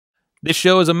This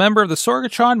show is a member of the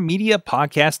Sorgatron Media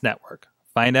Podcast Network.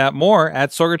 Find out more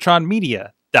at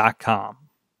sorgatronmedia.com.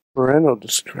 Parental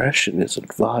discretion is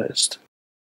advised.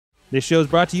 This show is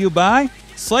brought to you by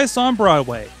Slice on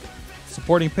Broadway,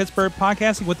 supporting Pittsburgh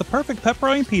podcasting with the perfect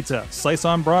pepperoni pizza.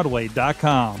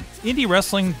 SliceOnBroadway.com. Indy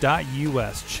Wrestling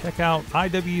US. Check out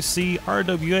IWC,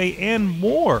 RWA, and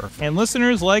more. And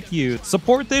listeners like you,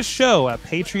 support this show at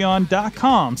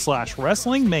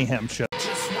Patreon.com/Wrestling Mayhem Show.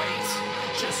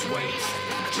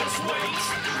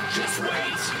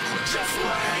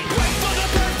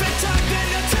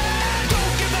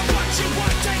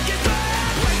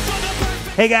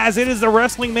 Hey guys, it is the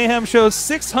Wrestling Mayhem Show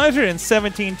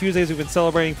 617 Tuesdays. We've been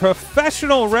celebrating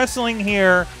professional wrestling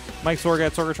here. Mike Sorg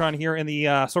at Sorgatron here in the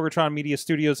Sorgatron Media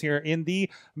Studios here in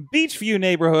the Beachview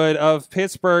neighborhood of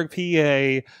Pittsburgh,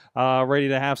 PA. Ready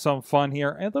to have some fun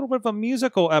here. A little bit of a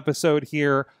musical episode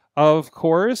here, of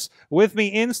course. With me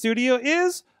in studio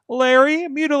is Larry,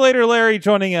 Mutilator Larry,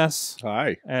 joining us.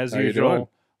 Hi. As How usual. You doing?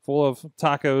 Full of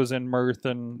tacos and mirth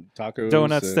and Tacos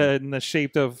donuts in the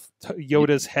shape of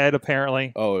Yoda's head,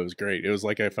 apparently. Oh, it was great. It was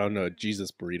like I found a Jesus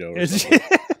burrito or something.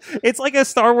 It's like a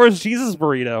Star Wars Jesus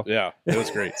burrito. Yeah, it was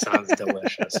great. Sounds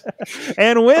delicious.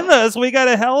 And with us, we got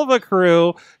a hell of a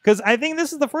crew, because I think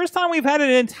this is the first time we've had an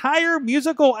entire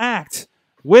musical act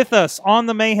with us on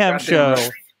the Mayhem Show.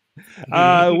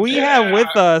 We have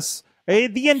with us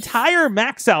the entire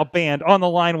MaxXouT band on the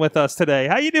line with us today.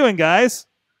 How you doing, guys?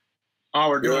 Oh,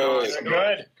 we're doing awesome.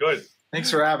 Good. Thanks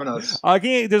for having us.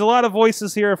 There's a lot of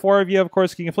voices here, 4 of you, of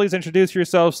course. Can you please introduce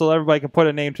yourselves so everybody can put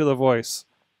a name to the voice?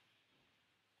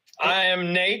 I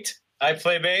am Nate. I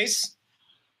play bass.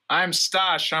 I'm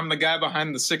Stosh. I'm the guy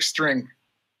behind the 6th string.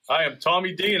 I am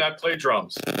Tommy D, and I play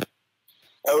drums.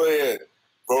 Elliot,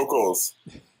 vocals.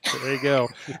 There you go.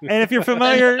 And if you're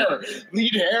familiar...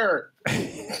 Lead hair.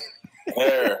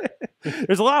 Hair.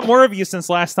 There's a lot more of you since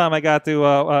last time I got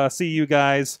to see you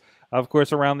guys. Of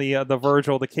course, around the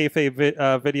Virgil, the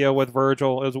kayfabe video with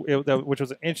Virgil, which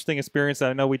was an interesting experience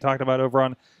that I know we talked about over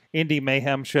on Indy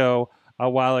Mayhem Show a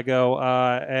while ago.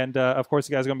 And of course,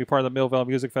 you guys are going to be part of the Millvale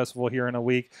Music Festival here in a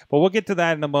week. But we'll get to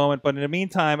that in a moment. But in the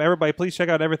meantime, everybody, please check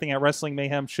out everything at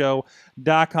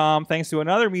WrestlingMayhemShow.com. Thanks to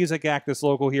another music act that's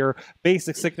local here,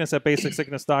 Basic Sickness at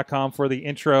BasicSickness.com for the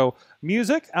intro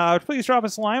music. Please drop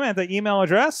us a line at the email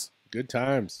address. Good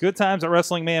times. Good times at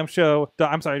Wrestling Mayhem Show.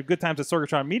 I'm sorry, good times at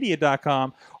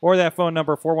SorgatronMedia.com or that phone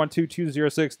number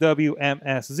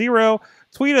 412-206-WMS0.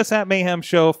 Tweet us at Mayhem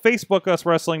Show. Facebook us,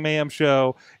 Wrestling Mayhem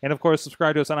Show. And of course,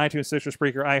 subscribe to us on iTunes, Stitcher,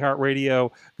 Spreaker,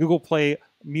 iHeartRadio, Google Play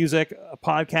Music,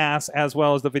 podcasts, as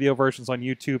well as the video versions on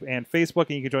YouTube and Facebook.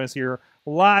 And you can join us here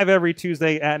live every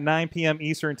Tuesday at 9 p.m.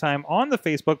 Eastern Time on the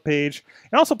Facebook page.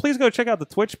 And also, please go check out the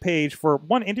Twitch page for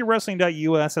Indy Wrestling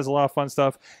US has a lot of fun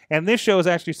stuff. And this show is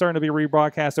actually starting to be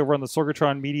rebroadcast over on the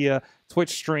Sorgatron Media Twitch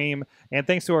stream. And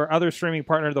thanks to our other streaming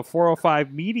partner, the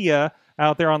 405 Media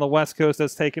out there on the West Coast,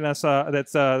 that's taking us,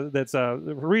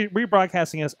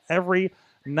 rebroadcasting us every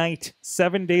night,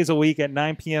 7 days a week at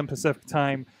 9 p.m. Pacific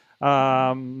Time.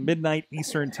 Midnight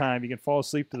Eastern Time. You can fall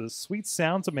asleep to the sweet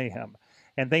sounds of mayhem.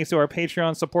 And thanks to our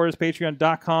Patreon supporters,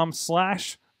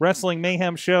 patreon.com/Wrestling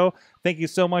Mayhem Show. Thank you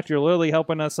so much. You're literally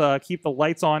helping us keep the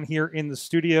lights on here in the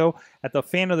studio. At the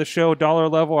fan of the show dollar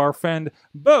level, our friend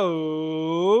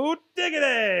Bo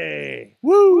Diggity.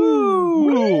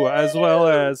 Woo! As well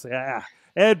as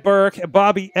Ed Burke,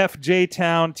 Bobby F. J.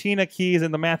 Town, Tina Keys,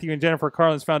 and the Matthew and Jennifer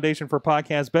Carlins Foundation for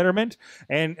Podcast Betterment.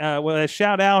 And a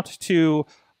shout out to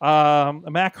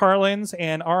Matt Carlins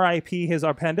and RIP his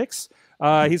appendix.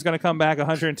 He's going to come back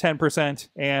 110%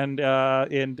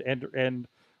 and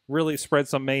really spread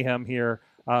some mayhem here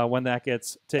when that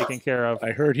gets taken care of.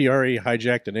 I heard he already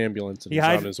hijacked an ambulance and he's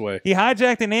on his way. He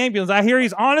hijacked an ambulance. I hear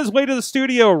he's on his way to the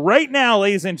studio right now,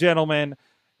 ladies and gentlemen.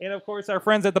 And, of course, our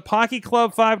friends at the Pocky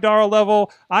Club, $5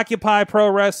 level, Occupy Pro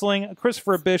Wrestling,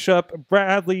 Christopher Bishop,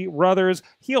 Bradley Ruthers,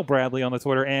 Heel Bradley on the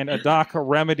Twitter, and Doc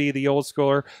Remedy, the old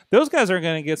schooler. Those guys are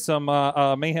going to get some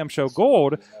Mayhem Show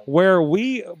Gold, where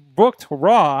we booked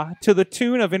Raw to the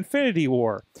tune of Infinity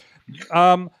War.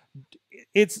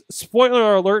 It's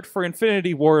spoiler alert for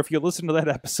Infinity War if you listen to that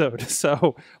episode.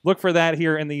 So look for that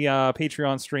here in the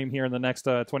Patreon stream here in the next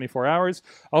 24 hours.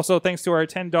 Also, thanks to our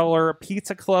 $10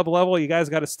 Pizza Club level, you guys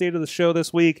got a state of the show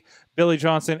this week. Billy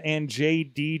Johnson and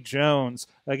J.D. Jones.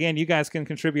 Again, you guys can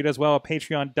contribute as well at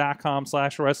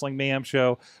patreon.com/Wrestling Mayhem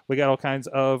Show. We got all kinds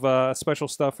of special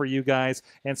stuff for you guys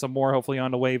and some more hopefully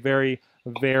on the way very,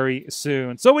 very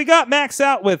soon. So we got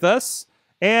MaxXouT with us.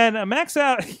 And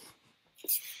MaxXouT...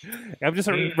 I'm just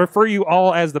going to refer you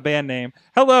all as the band name.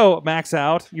 Hello,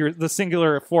 MaxXouT. You're the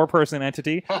singular 4-person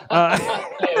entity.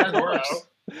 That works.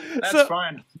 That's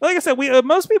fine. Like I said, we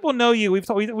most people know you. We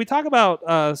talk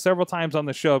about several times on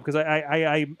the show because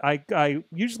I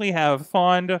usually have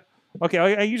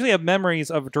I usually have memories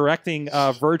of directing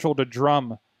Virgil to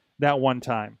drum that one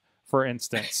time, for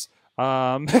instance.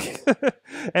 And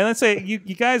let's say you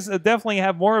guys definitely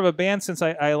have more of a band since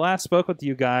I last spoke with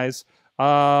you guys.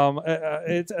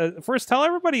 First, tell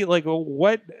everybody like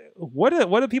what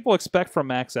do people expect from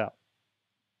MaxXouT?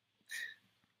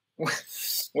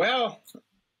 Well,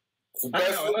 the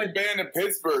best looking band in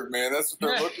Pittsburgh, man. That's what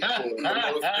they're looking for. The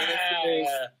most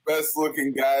handsome, best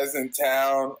looking guys in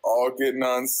town, all getting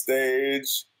on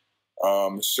stage,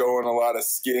 showing a lot of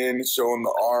skin, showing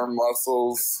the arm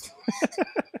muscles.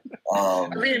 I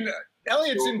mean,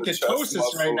 Elliot's in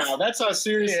ketosis right now. That's how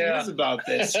serious he is about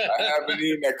this. I haven't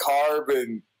eaten a carb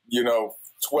in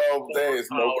 12 days.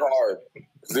 No carb,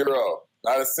 0,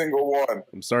 not a single one.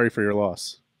 I'm sorry for your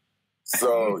loss.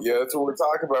 So, yeah, that's what we're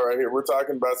talking about right here. We're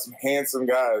talking about some handsome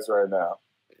guys right now.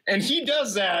 And he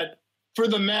does that for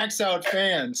the MaxXouT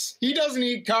fans. He doesn't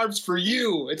eat carbs for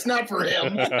you. It's not for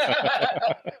him.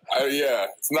 Yeah,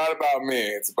 it's not about me.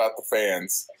 It's about the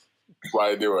fans. That's why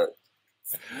I do it.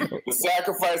 The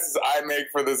sacrifices I make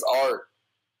for this art,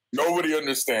 nobody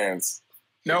understands.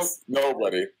 Nope.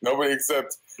 Nobody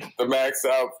except the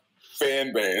MaxXouT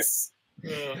fan base.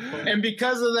 And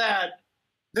because of that,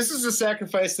 this is a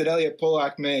sacrifice that Elliot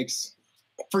Pollock makes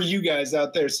for you guys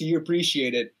out there, so you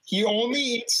appreciate it. He only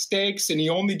eats steaks and he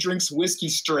only drinks whiskey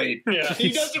straight. Yeah. He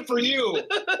does it for you.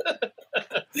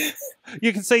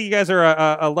 You can say you guys are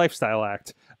a lifestyle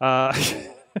act.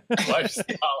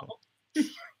 Lifestyle.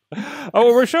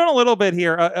 Oh, we're showing a little bit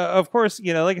here. Of course,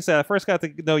 like I said, I first got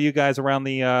to know you guys around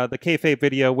the kayfabe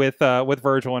video with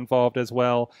Virgil involved as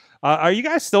well. Are you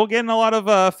guys still getting a lot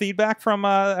of feedback from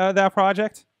that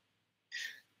project?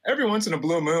 Every once in a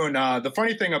blue moon. The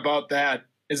funny thing about that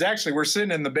is actually we're sitting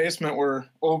in the basement where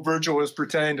old Virgil was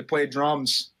pretending to play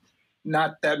drums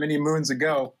not that many moons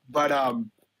ago. But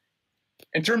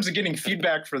in terms of getting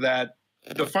feedback for that,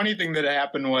 the funny thing that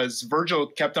happened was Virgil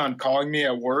kept on calling me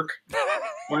at work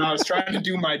when I was trying to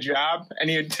do my job,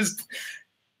 and he would just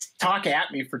talk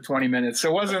at me for 20 minutes. So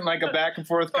it wasn't like a back and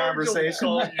forth conversation.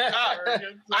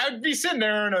 I'd be sitting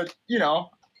there in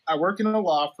I work in a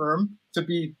law firm, to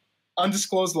be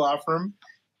undisclosed law firm,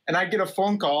 and I get a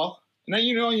phone call, and then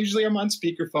usually I'm on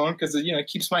speakerphone because it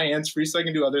keeps my hands free so I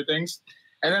can do other things.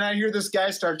 And then I hear this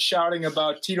guy start shouting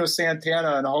about Tito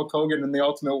Santana and Hulk Hogan and the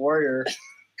Ultimate Warrior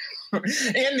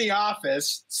in the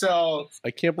office. So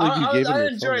I can't believe you gave him your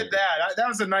enjoyed phone. that. That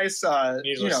was a nice.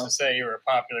 Needless to say, you were a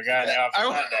popular guy in the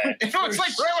office that day. It was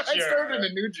like right when I started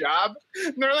a new job,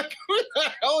 and they're like, "Who the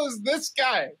hell is this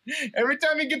guy?" Every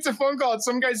time he gets a phone call, it's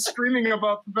some guy screaming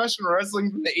about professional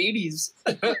wrestling from the '80s.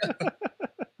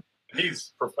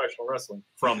 He's professional wrestling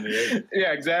from the 80s.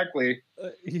 Yeah, exactly.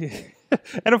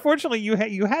 And unfortunately, you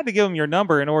had to give him your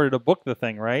number in order to book the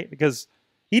thing, right? Because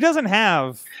he doesn't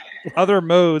have other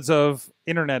modes of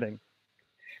interneting.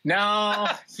 No,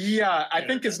 I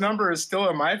think his number is still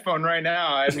on my phone right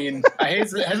now. I mean, I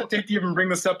hesitate to even bring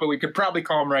this up, but we could probably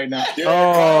call him right now.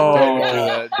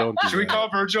 Yeah, Don't do Should we call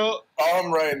Virgil? Call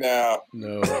him right now.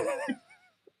 No.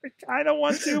 I don't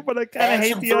want to, but I kind of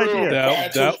hate the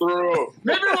idea.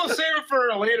 Maybe we'll save it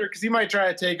for later because he might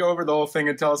try to take over the whole thing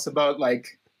and tell us about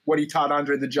like what he taught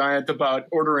Andre the Giant about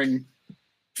ordering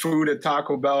food at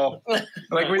Taco Bell.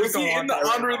 Like, was he in the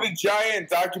Andre the Giant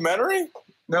documentary?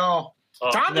 No.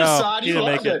 Tom No, just saw it. he He didn't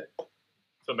loved make it.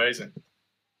 It's amazing.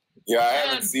 Yeah, I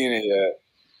haven't seen it yet.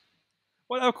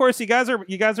 Well, of course, you guys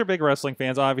are big wrestling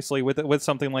fans, obviously, with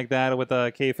something like that, with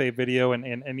a kayfabe video,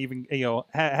 and even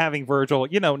having Virgil,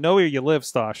 know where you live,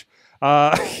 Stosh.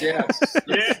 Yes.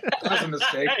 Yeah. That was a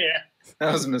mistake. Yeah.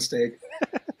 That was a mistake.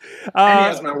 And he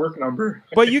has my work number.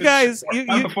 But you guys,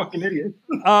 I'm a fucking idiot.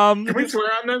 Can we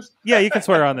swear on this? Yeah, you can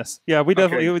swear on this. Yeah, we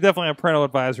definitely have parental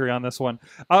advisory on this one.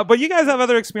 But you guys have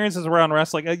other experiences around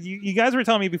wrestling. You guys were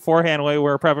telling me beforehand when we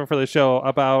were prepping for the show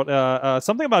about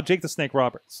something about Jake the Snake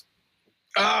Roberts.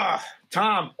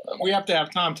 Tom. We have to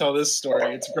have Tom tell this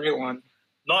story. It's a great one.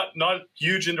 Not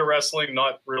huge into wrestling,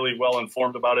 not really well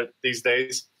informed about it these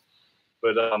days.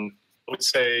 But I would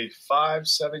say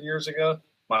 5-7 years ago,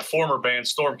 my former band,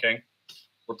 Storm King,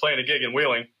 were playing a gig in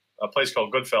Wheeling, a place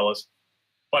called Goodfellas.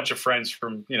 Bunch of friends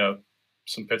from,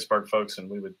 some Pittsburgh folks, and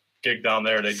we would gig down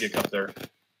there. They'd gig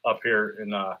up here.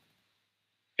 And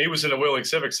he was in the Wheeling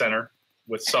Civic Center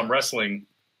with some wrestling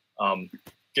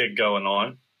gig going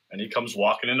on, and he comes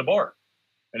walking in the bar.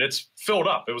 And it's filled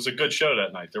up. It was a good show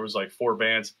that night. There was like 4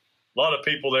 bands, a lot of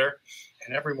people there.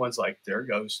 And everyone's like, there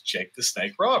goes Jake the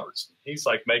Snake Roberts. He's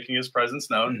like making his presence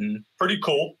known. Mm-hmm. Pretty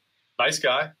cool. Nice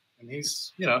guy. And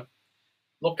he's,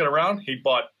 looking around. He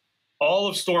bought all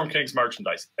of Storm King's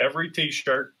merchandise, every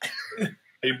T-shirt.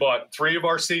 He bought 3 of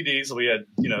our CDs. We had,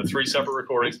 3 separate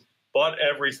recordings. Bought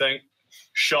everything,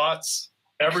 shots.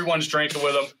 Everyone's drinking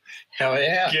with him. Hell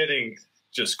yeah. Getting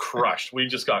just crushed. We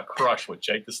just got crushed with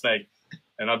Jake the Snake.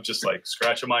 And I'm just like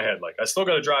scratching my head. Like, I still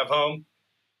got to drive home,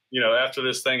 after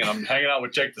this thing. And I'm hanging out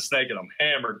with Jake the Snake and I'm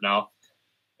hammered now.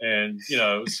 And,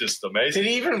 it was just amazing. Did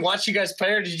he even watch you guys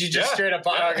play or did you just straight up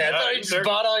buy? Okay, I thought he just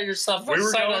bought all your stuff. We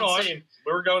were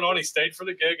going on. He stayed for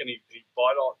the gig and he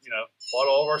bought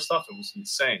all of our stuff. It was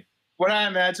insane. What I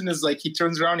imagine is like he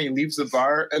turns around, and he leaves the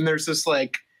bar, and there's just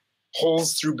like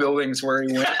holes through buildings where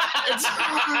he went.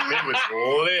 It was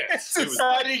lit.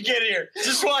 How did he get here?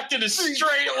 Just walked in a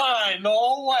straight line the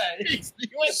whole way. He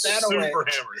went that way. Super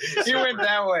hammered. He went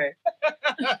that way.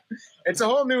 It's a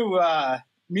whole new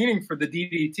meaning for the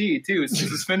DDT too. Since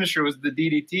his finisher was the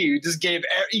DDT,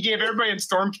 he gave everybody in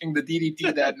Storm King the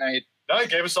DDT that night. No, he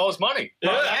gave us all his money.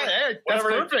 That's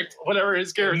perfect. Whatever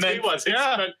his guarantee was,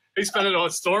 he spent it on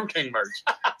Storm King merch.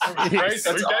 We gave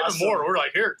him more. We're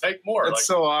like, here, take more. That's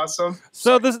so awesome.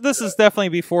 So this is definitely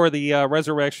before the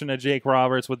resurrection of Jake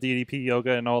Roberts with DDP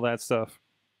yoga and all that stuff.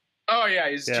 Oh yeah,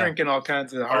 he's drinking all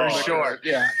kinds of hard short.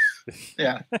 Yeah.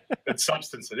 It's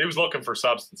substances. He was looking for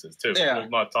substances too. Yeah. We'll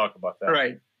not talk about that.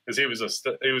 Right. Because he was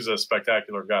a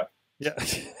spectacular guy. Yeah.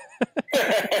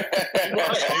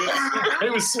 He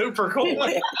was super cool.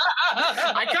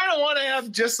 I kind of want to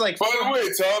have just like. By the way,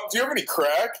 Tom, do you have any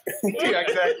crack? Yeah,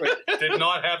 exactly. Did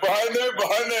not have behind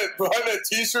that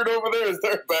T-shirt over there. Is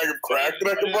there a bag of crack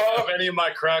that I can borrow? borrow? Have any of my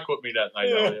crack with me that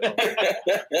night?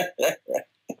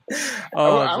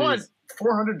 I want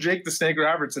 400 Jake the Snake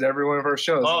Roberts at every one of our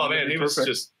shows. Oh man, he was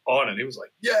just on it. He was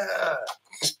like, yeah.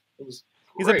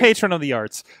 He's a patron of the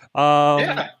arts.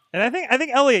 And I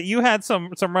think Elliot, you had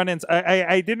some run-ins.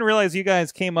 I didn't realize you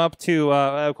guys came up to,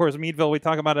 of course, Meadville. We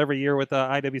talk about it every year with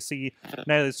IWC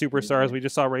Night of the Superstars. We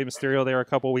just saw Rey Mysterio there a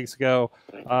couple weeks ago.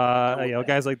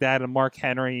 Guys like that and Mark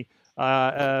Henry.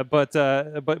 But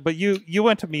you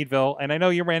went to Meadville, and I know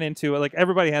you ran into like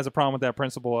everybody has a problem with that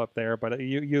principal up there, but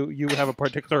you have a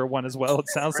particular one as well. It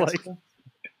sounds like.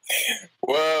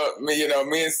 Well, me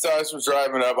and Stas was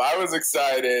driving up. I was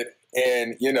excited,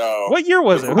 and what year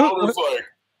was it? Was like,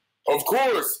 of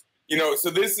course, So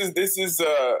this is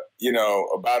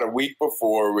about a week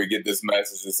before we get this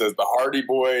message. It says the Hardy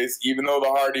Boys, even though the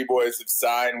Hardy Boys have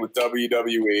signed with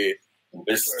WWE,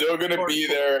 they're still going to be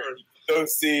there. Go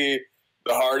see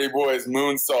the Hardy Boys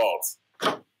moonsault.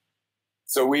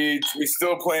 So we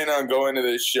still plan on going to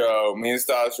this show. Me and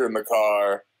Stas are in the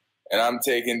car, and I'm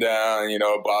taking down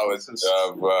a bottle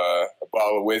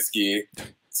of whiskey,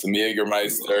 some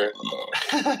Jägermeister.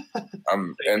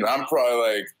 I'm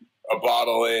probably like a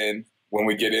bottle in when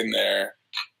we get in there,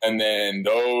 and then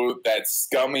that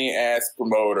scummy ass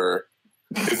promoter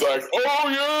is like, "Oh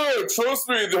yeah, trust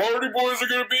me, the Hardy Boys are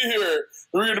gonna be here.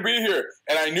 They're gonna be here."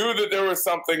 And I knew that there was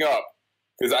something up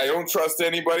because I don't trust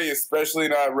anybody, especially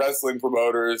not wrestling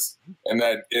promoters, and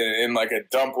that in like a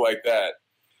dump like that.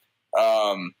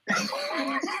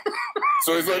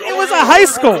 So he's like, "It was a high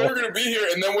school. They're gonna be here."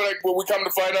 And then what we come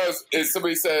to find out is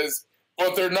somebody says,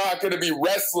 "But they're not going to be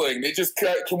wrestling. They just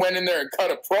went in there and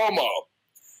cut a promo."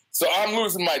 So I'm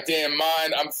losing my damn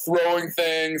mind. I'm throwing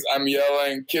things. I'm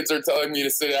yelling. Kids are telling me to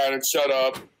sit down and shut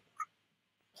up.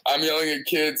 I'm yelling at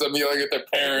kids. I'm yelling at their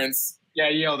parents. Yeah,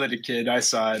 he yelled at a kid. I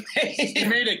saw it. He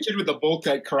made a kid with a bowl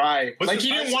cut cry. Like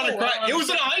he didn't want to cry.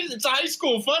 It's a high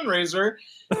school fundraiser.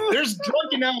 There's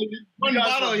drunken out.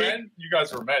 You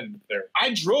guys were men there.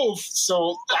 I drove,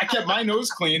 so I kept my nose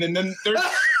clean, and then there's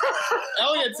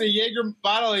Elliot's a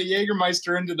bottle of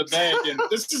Jägermeister into the bag, and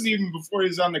this is even before he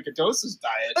was on the ketosis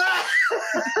diet.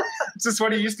 It's just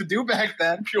what he used to do back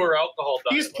then. Pure alcohol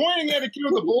diet. He's pointing at a kid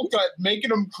with a bowl cut,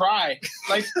 making him cry.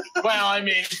 Like, well, I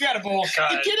mean, he's got a bowl cut.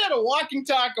 The kid had a walking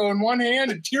taco in one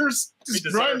hand and tears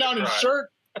just running down his shirt.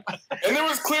 And there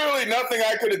was clearly nothing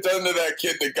I could have done to that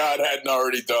kid that God hadn't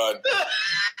already done.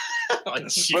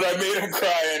 But I made him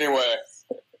cry anyway.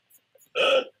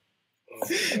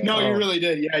 No, you really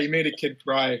did. Yeah, you made a kid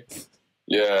cry.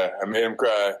 Yeah, I made him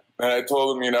cry. And I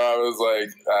told him, I was like,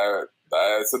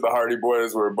 I said the Hardy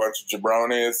Boys were a bunch of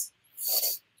jabronis.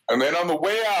 And then on the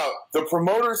way out, the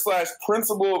promoter /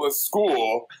 principal of the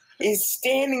school is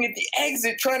standing at the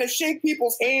exit trying to shake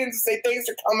people's hands and say things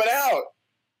are coming out.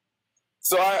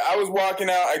 So I was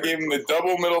walking out. I gave him the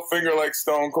double middle finger like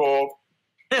Stone Cold.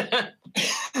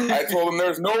 I told him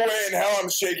there's no way in hell I'm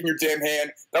shaking your damn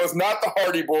hand. That was not the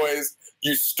Hardy Boys.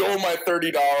 You stole my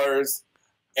 $30,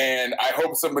 and I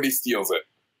hope somebody steals it.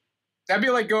 That'd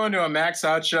be like going to a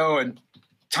MaxXouT show and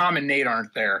Tom and Nate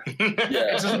aren't there.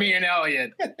 It's just me and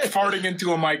Elliot farting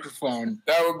into a microphone.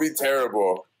 That would be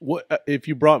terrible. What if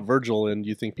you brought Virgil in? Do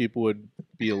you think people would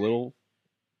be a little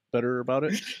better about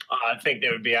it? I think they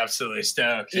would be absolutely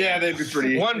stoked. Yeah, they'd be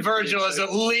pretty. One Virgil is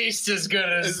at least as good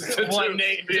as one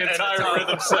Nate. The entire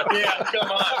rhythm segment. Yeah,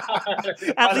 come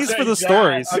on. At least for the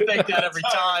stories. I think that every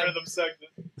time. Rhythm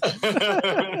segment.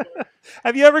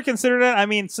 Have you ever considered that? I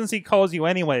mean, since he calls you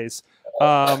anyways,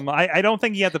 I don't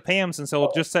think you have to pay him since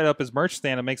he'll just set up his merch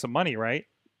stand and make some money, right?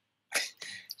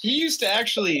 He used to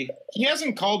actually. He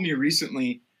hasn't called me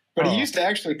recently, but he used to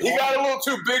actually. He got a little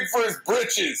too big for his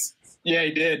britches. Yeah,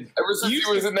 he did. Ever since he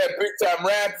was in that big time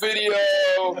rap video,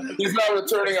 he's not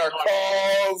returning our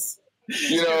calls.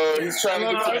 You know, he's trying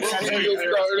to get some videos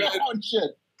started. Oh,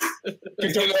 shit.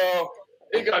 You know,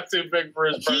 He got too big for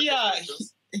his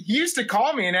purposes. He used to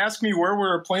call me and ask me where we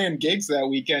were playing gigs that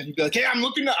weekend. He'd be like, "Hey, I'm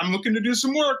looking to do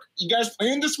some work. You guys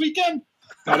playing this weekend?"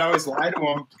 I'd always lie to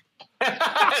him.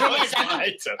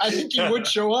 I think he would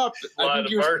show up.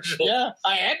 Yeah,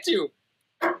 I had to.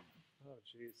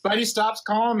 But he stops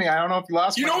calling me. I don't know if he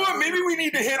lost. You know what? Maybe we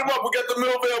need to hit him up. We got the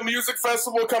Millvale Music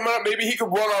Festival coming up. Maybe he could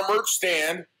run our merch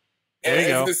stand. And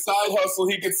as the side hustle,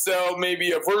 he could sell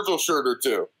maybe a Virgil shirt or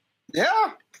two.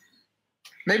 Yeah.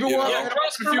 Maybe we'll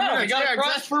cross promote. You got to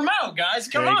cross promote, guys.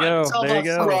 Come on. There you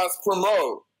go.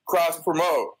 Cross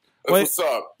promote. That's what's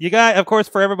up. You got, of course,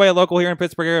 for everybody local here in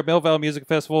Pittsburgh area, Millvale Music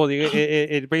Festival.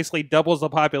 It basically doubles the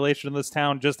population of this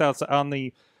town just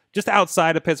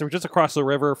outside of Pittsburgh, just across the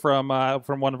river from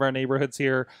one of our neighborhoods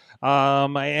here.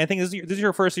 I think this is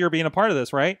your first year being a part of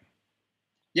this, right?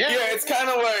 Yeah, it's kind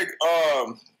of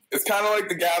like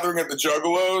the gathering at the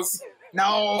Juggalos. No,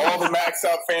 all the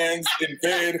MaxXouT fans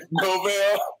invade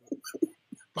Millvale.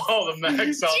 All the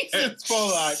MaxXouT fans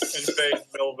invade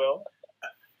Millvale.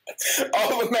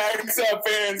 All the MaxXouT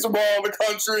fans from all the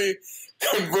country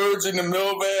converge into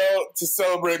Millvale to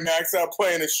celebrate MaxXouT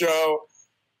playing a show.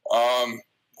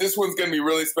 This one's going to be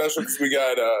really special because we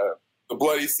got the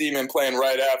Bloody Seaman playing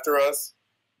right after us.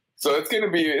 So it's going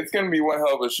to be one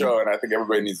hell of a show, and I think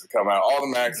everybody needs to come out. All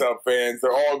the MaxXouT fans,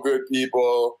 they're all good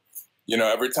people. You know,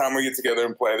 every time we get together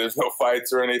and play, there's no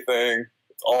fights or anything.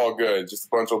 It's all good. Just a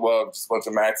bunch of love, just a bunch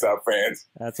of MaxXouT fans.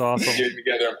 That's awesome. Getting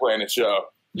together and playing a show.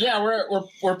 Yeah,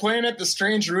 we're playing at the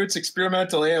Strange Roots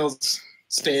Experimental Ales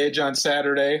stage on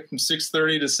Saturday from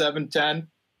 6:30 to 7:10.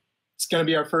 It's going to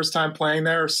be our first time playing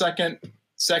there, second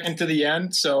to the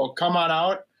end. So come on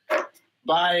out,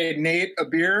 buy Nate a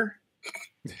beer.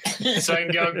 So I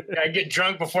can get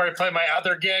drunk before I play my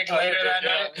other gig later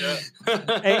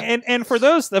that night. And for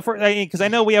those, because I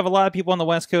know we have a lot of people on the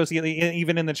West Coast,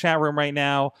 even in the chat room right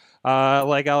now,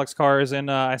 like Alex Cars,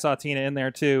 and I saw Tina in there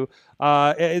too.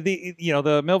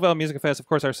 The Millvale Music Fest, of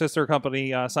course, our sister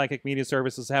company, Psychic Media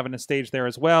Services, having a stage there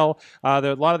as well.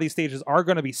 A lot of these stages are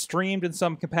going to be streamed in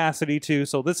some capacity too,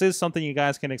 so this is something you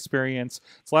guys can experience.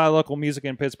 It's a lot of local music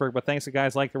in Pittsburgh, but thanks to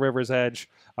guys like the River's Edge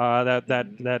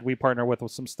that we partner with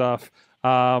some stuff.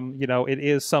 It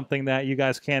is something that you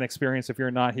guys can experience if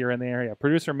you're not here in the area.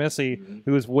 Producer Missy,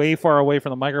 who is way far away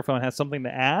from the microphone, has something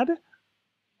to add.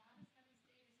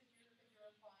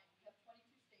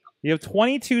 You have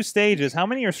 22 stages. How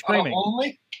many are streaming?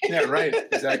 Only? Yeah, right.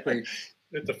 Exactly.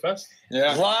 At the fest?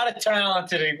 Yeah. A lot of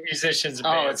talented musicians.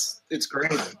 Oh, it's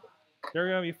great. There are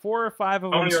going to be 4 or 5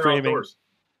 of How them many are streaming.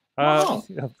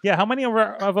 outdoors? Yeah, how many of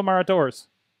them are outdoors?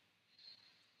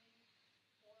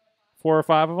 4 or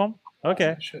 5 of them?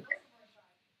 Okay.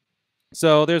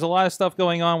 So there's a lot of stuff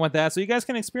going on with that. So you guys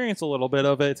can experience a little bit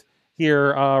of it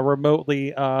here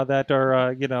remotely that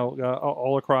are,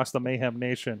 all across the Mayhem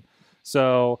Nation.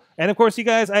 So, and of course, you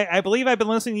guys, I believe I've been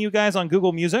listening to you guys on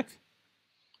Google Music.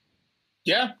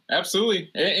 Yeah,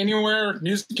 absolutely. Anywhere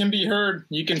music can be heard,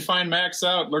 you can find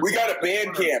MaxXouT. We got a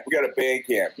Bandcamp.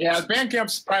 Yeah,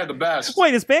 Bandcamp's probably the best.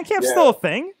 Wait, is Bandcamp still a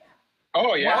thing?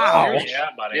 Oh, yeah. Wow. Yeah,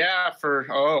 buddy. Yeah,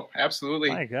 absolutely.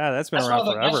 My God, that's been around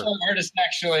forever. That's where artists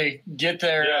actually get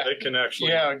their... Yeah, they can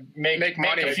actually... make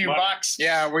money, a few bucks.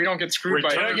 Yeah, we don't get screwed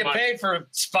by it. We don't get paid for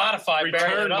Spotify.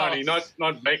 Return money, not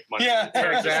make money. Yeah,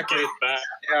 exactly.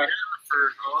 Yeah.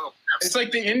 It's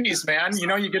like the indies, man. You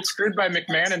know, you get screwed by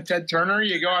McMahon and Ted Turner.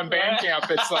 You go on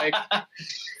Bandcamp. It's like,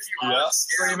 where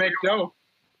you make dough.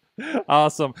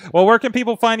 Awesome. Well, where can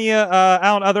people find you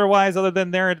out otherwise, other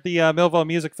than there at the Millvale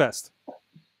Music Fest?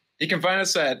 You can find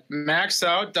us at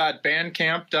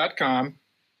maxxout.bandcamp.com.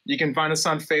 You can find us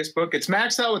on Facebook. It's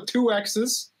MaxXouT with 2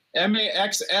 X's,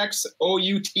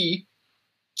 MaxXouT,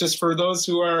 just for those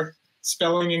who are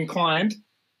spelling inclined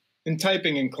and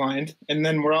typing inclined. And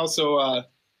then we're also,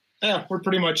 we're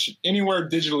pretty much anywhere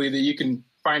digitally that you can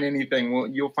find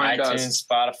anything. You'll find iTunes, us.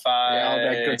 Spotify. Yeah, all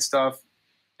that good stuff.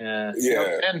 Yeah.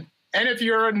 And if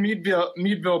you're in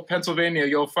Meadville, Pennsylvania,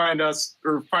 you'll find us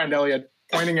or find Elliot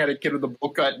pointing at a kid with a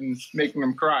bowl cut and making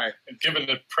him cry. And giving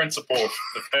the principal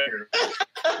the finger.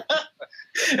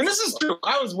 And this is true.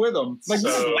 I was with him. This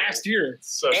is last year.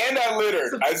 And I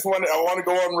littered. I want to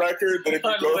go on record that if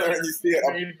you go there and you see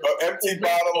an empty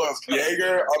bottle of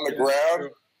Jaeger on the ground,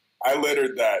 I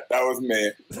littered that. That was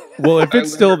me. Well, if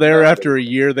it's still there after a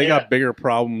year, they got bigger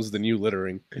problems than you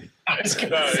littering.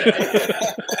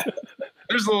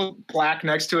 There's a little plaque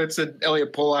next to it said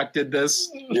Elliot Polak did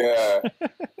this. Yeah.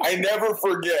 I never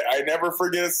forget. I never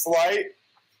forget a slight,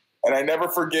 and I never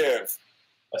forgive.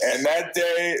 And that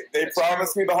day, they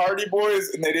promised me the Hardy Boys,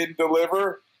 and they didn't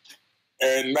deliver.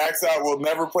 And MaxXouT will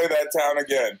never play that town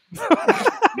again.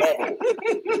 Never.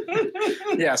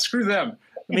 Yeah, screw them.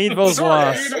 Meadville's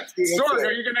lost. Sorg,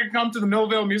 are you going to come to the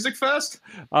Millvale Music Fest?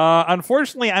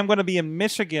 Unfortunately, I'm going to be in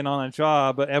Michigan on a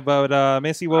job, but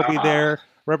Missy will be there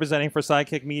representing for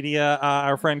Sidekick Media.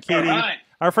 Our friend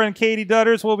Katie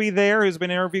Dutters will be there, who's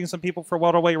been interviewing some people for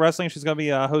Welterweight Wrestling. She's going to be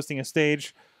hosting a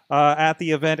stage at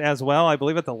the event as well, I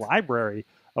believe at the library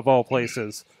of all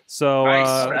places. So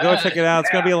go check it out. It's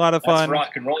going to be a lot of fun. That's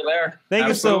rock and roll there. Thank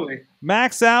you so much.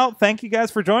 MaxXouT, thank you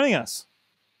guys for joining us.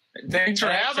 Thanks for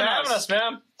having us,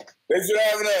 man. Thanks for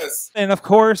having us. And of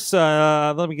course,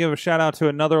 let me give a shout out to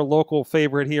another local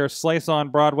favorite here, Slice on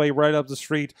Broadway, right up the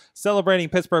street, celebrating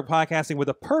Pittsburgh podcasting with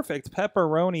a perfect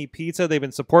pepperoni pizza. They've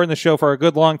been supporting the show for a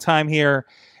good long time here.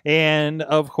 And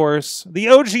of course, the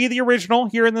OG, the original,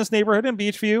 here in this neighborhood in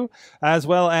Beachview, as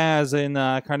well as in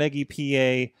Carnegie,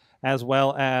 PA, as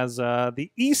well as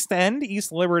the East End,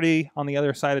 East Liberty on the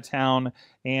other side of town,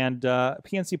 and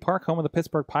PNC Park, home of the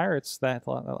Pittsburgh Pirates. That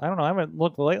I don't know, I haven't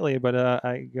looked lately, but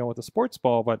I go with the sports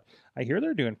ball, but I hear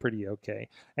they're doing pretty okay.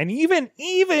 And even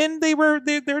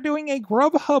they're doing a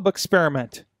Grubhub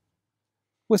experiment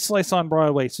with Slice on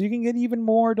Broadway, so you can get even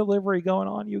more delivery going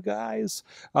on, you guys.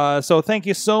 So thank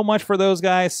you so much for those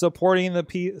guys supporting the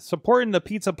Pizza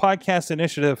Podcast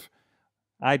Initiative.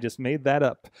 I just made that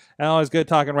up. And always good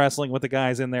talking wrestling with the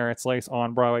guys in there at Slice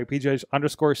on Broadway.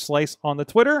 PJ_Slice on the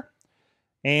Twitter.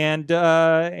 And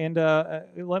let them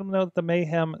know that the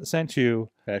Mayhem sent you.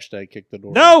 Hashtag kick the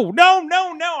door. No.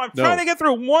 I'm trying to get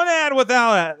through one ad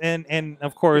without it. And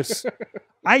of course,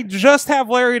 I just have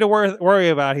Larry to worry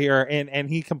about here, and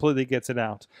he completely gets it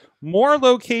out. More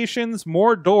locations,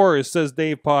 more doors, says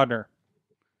Dave Podner.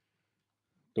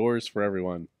 Doors for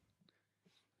everyone.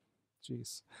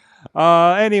 Jeez.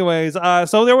 Anyways,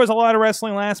 so there was a lot of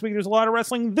wrestling last week. There's a lot of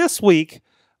wrestling this week.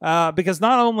 Because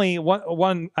not only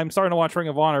one, I'm starting to watch Ring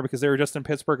of Honor because they were just in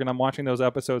Pittsburgh and I'm watching those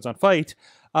episodes on Fight.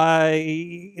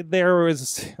 There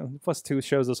was plus 2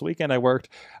 shows this weekend I worked,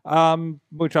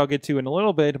 which I'll get to in a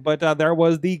little bit. But there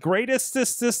was the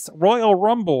Greatest Royal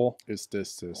Rumble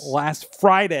last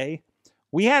Friday.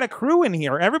 We had a crew in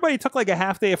here. Everybody took like a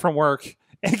half day from work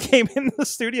and came in the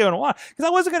studio and watched. Because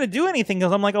I wasn't going to do anything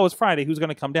because I'm like, oh, it's Friday. Who's going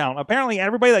to come down? Apparently,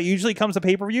 everybody that usually comes to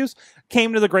pay-per-views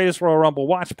came to the Greatest Royal Rumble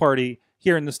watch party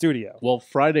here in the studio. Well,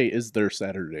 Friday is their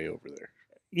Saturday over there.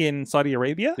 In Saudi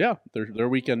Arabia? Yeah, their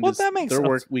weekend is that makes their sense.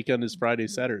 work weekend is Friday,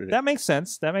 Saturday. That makes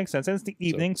sense. And it's the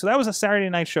evening. So that was a Saturday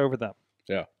night show for them.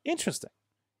 Yeah.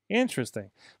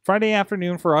 Interesting. Friday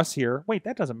afternoon for us here. Wait,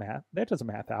 that doesn't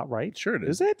math out, right? Sure it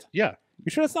Is is. it? Yeah. You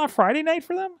sure it's not Friday night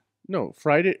for them? No,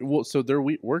 Friday. Well, so their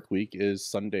work week is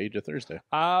Sunday to Thursday.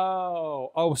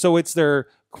 Oh, so it's their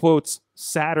quotes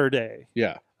Saturday.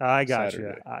 Yeah. I got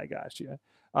you.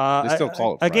 They still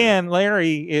call it Friday. Again,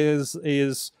 Larry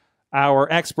is our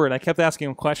expert. I kept asking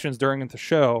him questions during the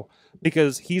show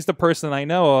because he's the person I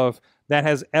know of that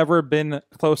has ever been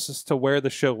closest to where the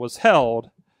show was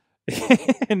held.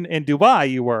 in Dubai,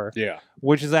 you were. Yeah.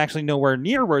 Which is actually nowhere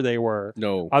near where they were.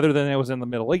 No. Other than it was in the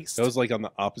Middle East. It was like on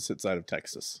the opposite side of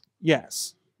Texas.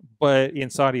 Yes. But in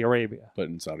Saudi Arabia.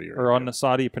 Or on the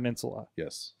Saudi Peninsula.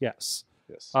 Yes.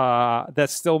 That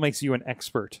still makes you an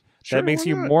expert. Sure, that makes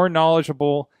you more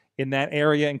knowledgeable in that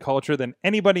area and culture than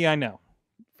anybody I know.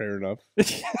 Fair enough.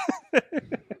 It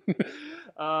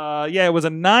was a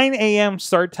 9 a.m.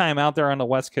 start time out there on the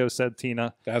West Coast, said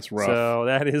Tina. That's rough. So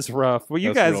that is rough. Well,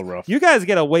 you That's real rough. You guys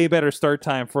get a way better start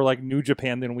time for like New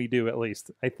Japan than we do, at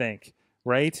least, I think.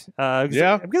 Right?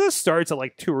 Yeah. Because it starts at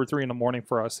like 2 or 3 in the morning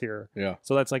for us here. Yeah.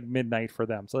 So that's like midnight for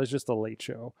them. So it's just a late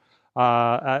show.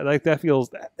 Like that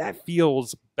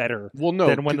feels better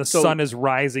than when the sun is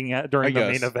rising during the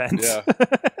main event. Yeah.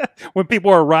 When people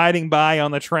are riding by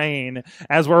on the train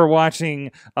as we're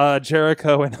watching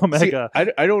Jericho and Omega.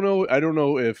 See, I don't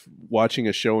know if watching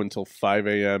a show until 5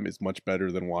 a.m. is much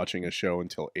better than watching a show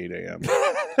until 8 a.m.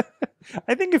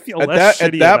 I think if you less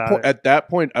shitty about it. At that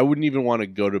point, I wouldn't even want to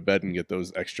go to bed and get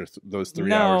those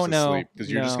 3 hours of sleep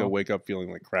because you're just gonna wake up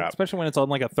feeling like crap. Especially when it's on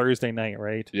like a Thursday night,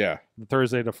 right? Yeah,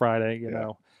 Thursday to Friday, you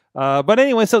know. But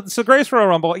anyway, so Grace Royal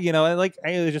Rumble, you know, like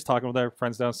I was just talking with our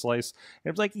friends down Slice, and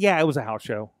it was like, yeah, it was a house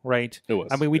show, right? It was.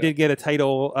 I mean, we did get a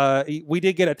title. We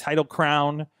did get a title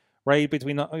crown, right,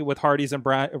 with Hardy's and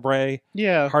Bray.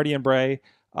 Yeah, Hardy and Bray.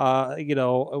 You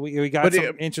know, we got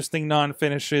some interesting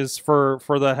non-finishes for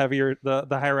the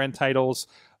higher end titles.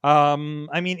 I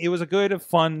mean, it was a good,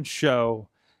 fun show,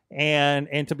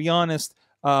 and to be honest,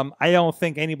 I don't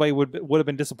think anybody would have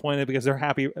been disappointed because they're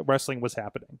happy wrestling was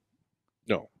happening.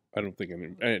 No, I don't think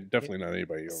definitely not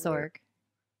anybody. Sorg,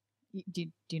 do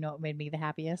you know what made me the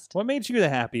happiest? What made you the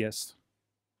happiest?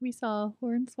 We saw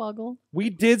Hornswoggle. We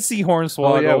did see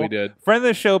Hornswoggle. Oh yeah, we did. Friend of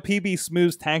the show, PB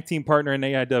Smooth's tag team partner in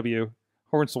AIW.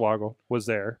 Hornswoggle was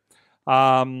there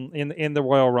in the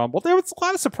Royal Rumble. There was a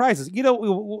lot of surprises. You know,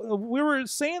 we were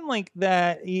saying like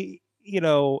that, you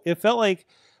know, it felt like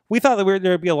we thought that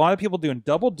there would be a lot of people doing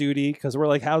double duty because we're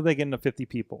like, how do they get into 50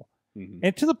 people? Mm-hmm.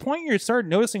 And to the point you started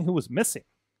noticing who was missing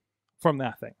from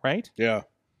that thing, right? Yeah.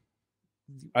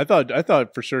 I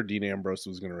thought for sure Dean Ambrose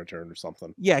was going to return or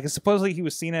something. Yeah, because supposedly he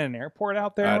was seen at an airport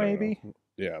out there, maybe.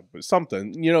 Yeah, but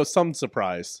something, you know, some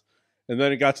surprise. And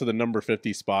then it got to the number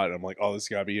 50 spot, and I'm like, oh, this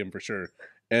got to be him for sure.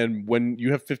 And when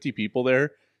you have 50 people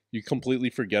there, you completely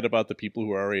forget about the people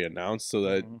who are already announced, so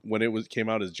that when it came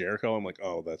out as Jericho, I'm like,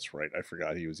 oh, that's right. I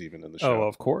forgot he was even in the show. Oh,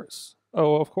 of course. Yeah,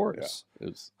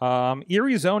 it was...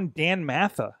 Erie's own Dan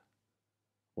Matha.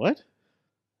 What?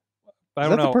 I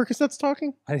don't know. Is that the Percocets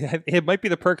talking? It might be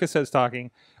the Percocets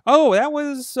talking. Oh, that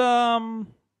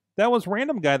was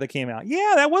random guy that came out.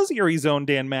 Yeah, that was Erie's own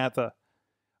Dan Matha.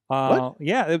 What?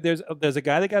 Yeah, there's a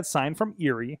guy that got signed from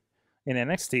Erie in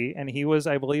NXT, and he was,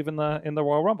 I believe, in the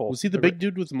Royal Rumble. Was he the big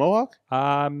dude with the mohawk?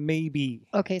 Maybe.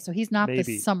 Okay, so he's not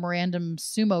some random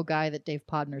sumo guy that Dave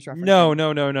Podner's referencing. No.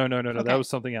 Okay. That was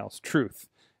something else. Truth.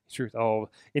 Oh,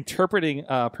 interpreting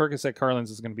Percocet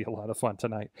Carlins is going to be a lot of fun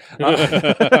tonight. Tina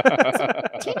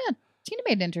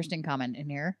made an interesting comment in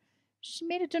here. She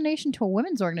made a donation to a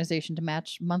women's organization to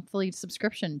match monthly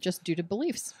subscription just due to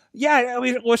beliefs. Yeah, I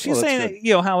mean, well, she's saying that,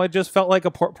 you know, how it just felt like a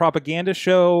propaganda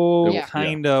show,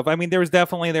 kind of. I mean, there was that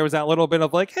little bit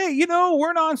of like, hey, you know,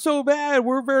 we're not so bad.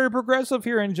 We're very progressive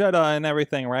here in Jeddah and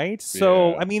everything, right?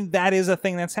 So, I mean, that is a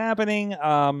thing that's happening.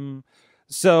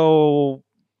 So,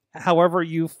 however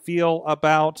you feel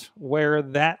about where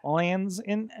that lands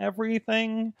in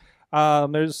everything,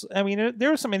 there's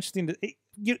some interesting.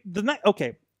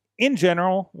 Okay. In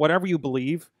general, whatever you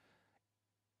believe,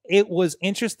 it was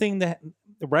interesting that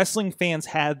wrestling fans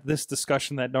had this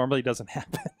discussion that normally doesn't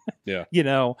happen. Yeah. You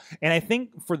know, and I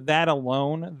think for that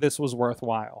alone, this was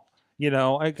worthwhile. You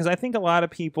know, because I think a lot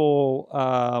of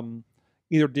people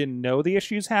either didn't know the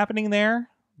issues happening there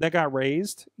that got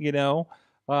raised, you know.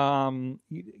 You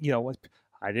know,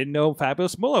 I didn't know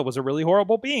Fabulous Moolah was a really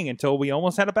horrible being until we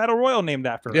almost had a battle royal named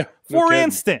after her. Yeah, for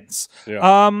instance.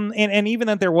 Yeah. And even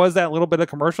that there was that little bit of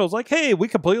commercials like, hey, we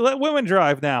completely let women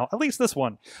drive now. At least this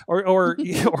one. Or or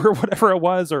whatever it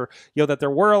was, or you know, that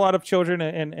there were a lot of children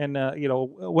and you know,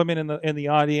 women in the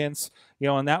audience, you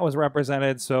know, and that was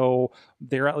represented. So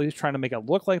they're at least trying to make it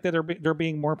look like that they're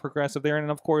being more progressive there. And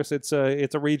of course it's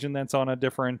a region that's on a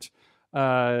different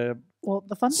well,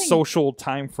 the fun thing, social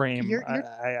time frame,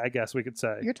 I guess we could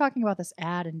say. You're talking about this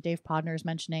ad, and Dave Podner is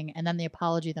mentioning, and then the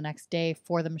apology the next day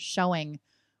for them showing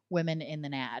women in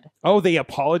an ad. Oh, they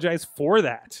apologized for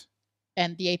that.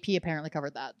 And the AP apparently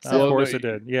covered that. So. Of course it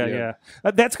did. Yeah.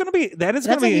 That's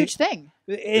a huge thing.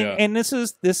 And this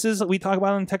is we talk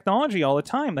about in technology all the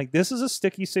time. Like, this is a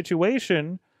sticky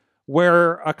situation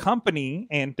where a company,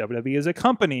 and WWE is a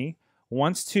company,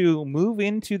 wants to move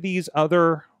into these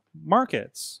other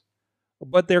markets,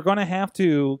 but they're going to have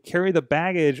to carry the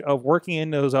baggage of working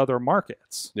in those other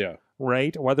markets. Yeah.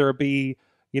 Right. Whether it be,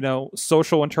 you know,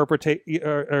 social interpretation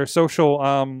or social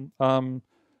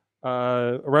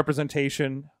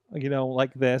representation, you know,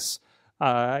 like this, you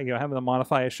know, having to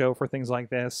modify a show for things like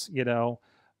this, you know.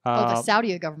 The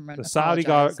Saudi government. The Saudi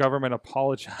government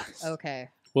apologized. Okay.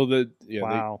 Well, they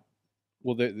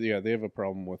have a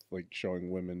problem with like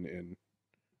showing women in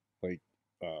like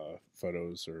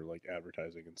photos or like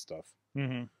advertising and stuff.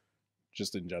 Mm-hmm.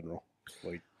 Just in general,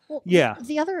 like. Well, yeah.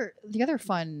 The other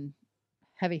fun,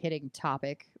 heavy hitting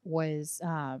topic was,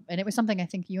 and it was something I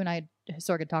think you and I,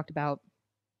 Sorg, had talked about,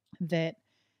 that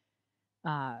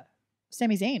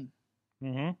Sami Zayn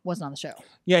wasn't on the show.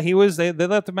 Yeah, he was. They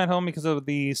left him at home because of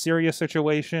the Syria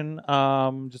situation,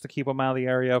 just to keep him out of the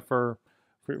area for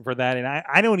that. And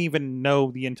I don't even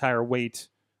know the entire weight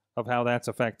of how that's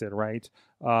affected, right?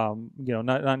 Not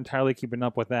entirely keeping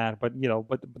up with that, but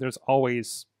there's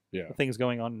always things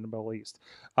going on in the Middle East.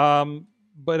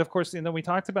 But of course, we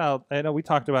talked about, kind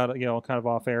of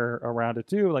off air around it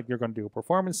too. Like, you're going to do a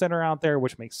performance center out there,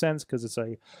 which makes sense because it's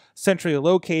a centrally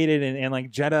located, and like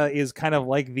Jeddah is kind of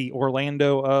like the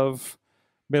Orlando of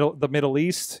the Middle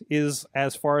East, is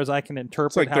as far as I can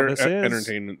interpret it's like how this is.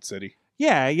 Entertainment city.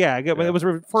 Yeah. But it was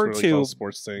referred to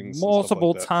sports things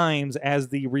multiple like times as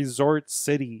the resort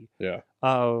city. Yeah.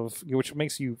 Which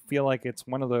makes you feel like it's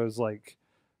one of those like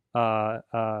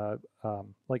on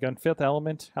Fifth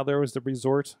Element, how there was the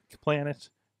resort planet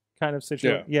kind of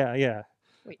situation. Yeah.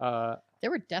 Wait, there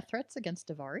were death threats against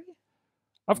Davari?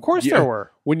 Of course there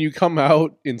were. When you come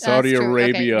out in Saudi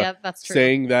Arabia that's true.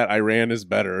 saying that Iran is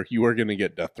better, you are going to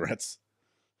get death threats.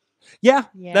 Yeah,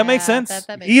 that makes sense.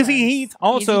 That makes Easy sense. heat.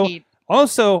 Also, Easy heat.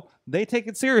 Also, they take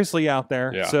it seriously out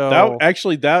there. Yeah. So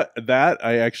that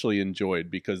I actually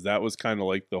enjoyed, because that was kind of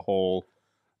like the whole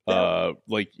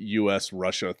like US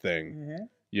Russia thing,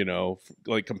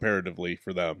 like comparatively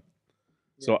for them.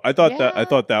 So I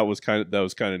thought that was kind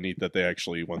of neat that they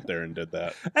actually went there and did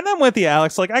that. And I'm with you,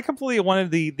 Alex. Like, I completely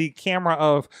wanted the camera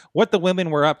of what the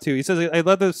women were up to. He says, "I'd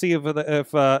love to see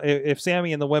if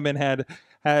Sammy and the women had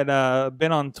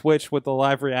been on Twitch with the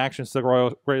live reactions to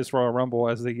the Greatest Royal Rumble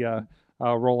as the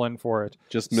roll in for it."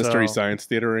 Just mystery science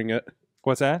theatering it.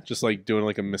 What's that? Just like doing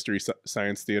like a mystery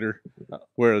science theater,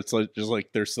 where it's like just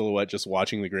like their silhouette just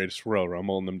watching the Greatest Royal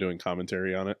Rumble and them doing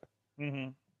commentary on it. Mm-hmm.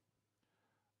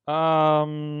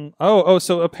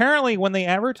 So apparently when they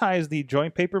advertised the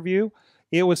joint pay-per-view,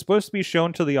 it was supposed to be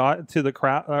shown to the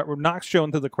crowd, not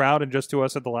shown to the crowd and just to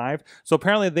us at the live. So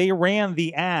apparently they ran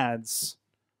the ads,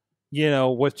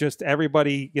 with just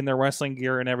everybody in their wrestling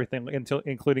gear and everything,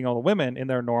 including all the women in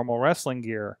their normal wrestling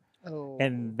gear. Oh.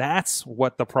 And that's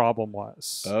what the problem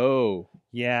was. Oh.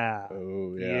 Yeah.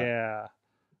 Oh, yeah.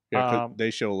 Yeah. They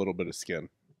show a little bit of skin.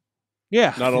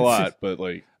 Yeah. Not a lot, but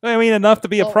like. I mean, enough to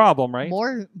be a problem, right?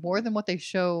 More than what they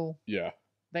show. Yeah.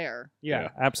 There. Yeah,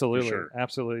 absolutely. Sure.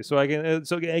 Absolutely. So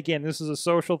again, this is a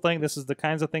social thing. This is the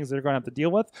kinds of things they're going to have to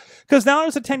deal with, because now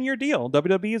there's a 10-year deal.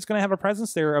 WWE is going to have a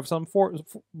presence there of some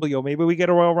maybe we get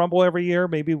a Royal Rumble every year.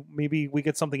 Maybe we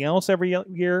get something else every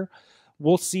year.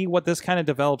 We'll see what this kind of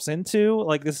develops into.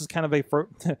 Like, this is kind of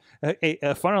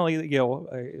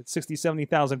funnily, 60,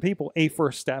 70,000 people, a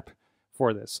first step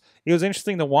for this. It was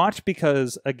interesting to watch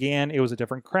because, again, it was a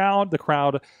different crowd.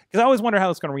 Because I always wonder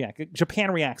how it's going to react. Japan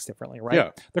reacts differently, right?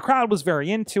 Yeah. The crowd was very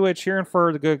into it, cheering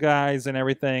for the good guys and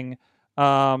everything.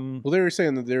 Well, they were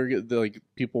saying that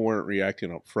people weren't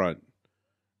reacting up front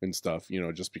and stuff,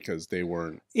 just because they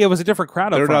weren't. It was a different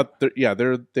crowd. They weren't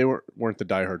the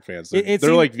diehard fans. They're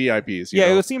seemed, like VIPs.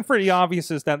 It would seem pretty obvious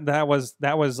that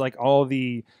was like all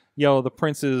the the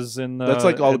princes and that's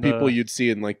like all the people you'd see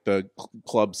in like the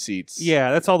club seats.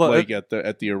 Yeah, that's all the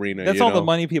at the arena. That's all the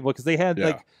money people, because they had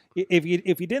like. If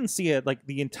you didn't see it, like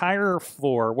the entire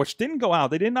floor, which didn't go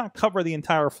out, they did not cover the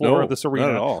entire floor of this arena,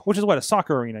 not at all. Which is what, a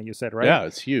soccer arena, you said, right? Yeah,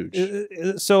 it's huge.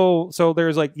 So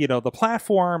there's like the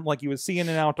platform like you would see in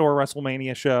an outdoor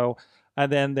WrestleMania show,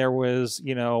 and then there was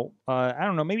I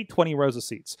don't know, maybe 20 rows of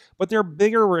seats, but they're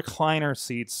bigger recliner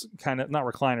seats, kind of not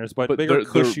recliners, but bigger,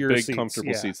 cushier they're big, seats.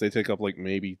 comfortable seats. They take up like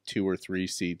maybe 2 or 3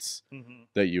 seats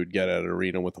that you would get at an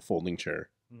arena with a folding chair.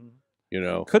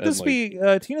 Could this be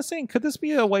Tina's saying? Could this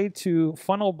be a way to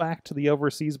funnel back to the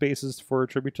overseas bases for a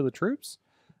tribute to the troops?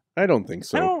 I don't think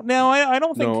so. I don't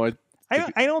think. No,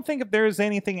 I don't think if there's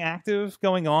anything active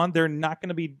going on, they're not going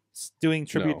to be doing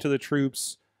tribute to the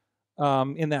troops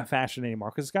in that fashion anymore,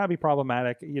 because it's got to be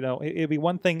problematic. It'd be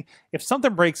one thing if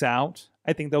something breaks out.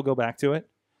 I think they'll go back to it,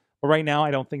 but right now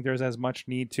I don't think there's as much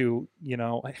need to.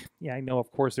 I know,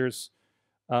 of course, there's.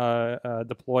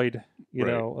 Deployed,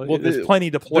 well, there's plenty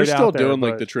deployed. They're still out there, doing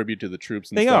like the tribute to the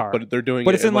troops and they stuff, are, but they're doing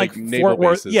but it's in like Fort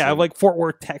Worth, like Fort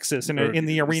Worth, Texas, in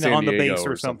the arena San on the Diego base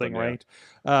or something, yeah.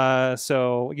 right?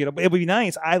 So it would be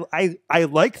nice. I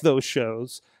like those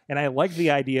shows, and I like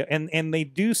the idea, and they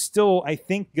do still, I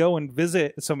think, go and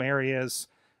visit some areas.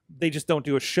 They just don't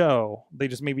do a show. They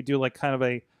just maybe do like kind of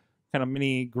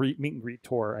mini meet and greet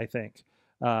tour, I think.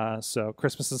 So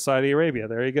Christmas in Saudi Arabia,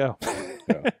 there you go.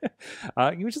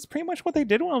 Which is pretty much what they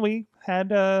did when we had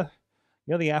the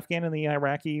Afghan and the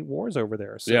Iraqi wars over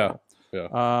there. So,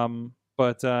 yeah.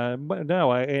 But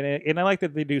no, and I like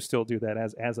that they do still do that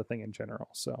as a thing in general.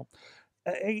 So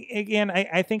again,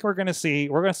 I think we're gonna see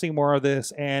more of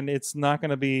this, and it's not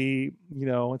gonna be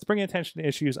it's bringing attention to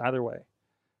issues either way.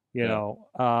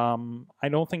 I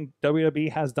don't think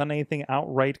WWE has done anything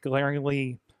outright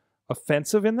glaringly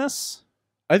offensive in this.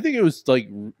 I think it was like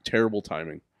terrible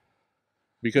timing.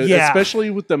 because especially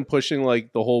with them pushing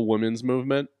like the whole women's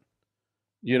movement,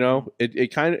 you know,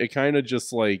 it kind of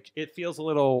just like it feels a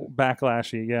little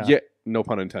backlashy. Yeah. Yeah. No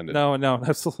pun intended. No,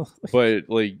 absolutely. But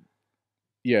like,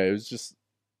 yeah, it was just.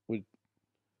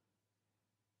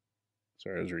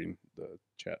 Sorry, I was reading the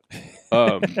chat.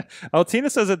 Oh,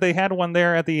 Tina says that they had one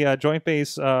there at the Joint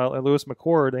Base at Lewis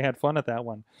McChord. They had fun at that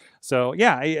one. So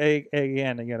yeah,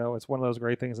 again, you know, it's one of those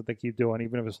great things that they keep doing,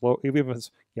 even if it's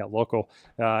local,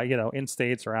 you know, in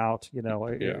states or out. You know,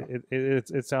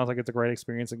 it sounds like it's a great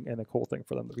experience and a cool thing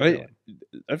for them to be doing.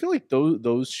 I feel like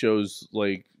those shows,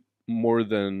 like more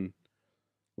than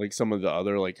like some of the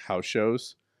other like house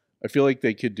shows, I feel like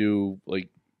they could do like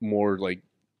more like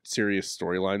serious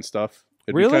storyline stuff.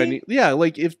 Really? Yeah,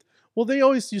 like they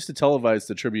always used to televise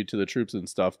the tribute to the troops and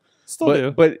stuff. Still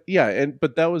do. But yeah,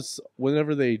 but that was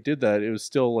whenever they did that, it was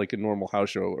still like a normal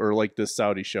house show or like this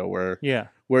Saudi show where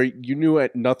you knew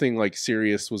nothing like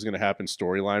serious was going to happen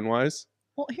storyline wise.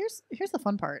 Well, here's the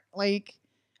fun part. Like,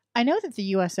 I know that the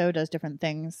USO does different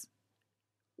things.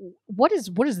 What is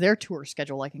their tour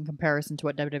schedule like in comparison to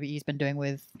what WWE's been doing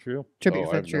with tribute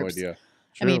for the troops? No idea.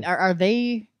 I mean, are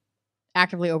they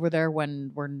actively over there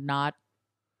when we're not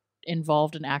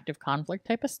involved in active conflict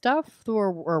type of stuff,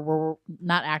 or we're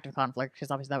not active conflict, because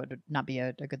obviously that would not be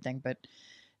a good thing, but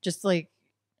just like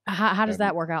how does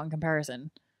that work out in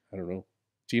comparison? I don't know.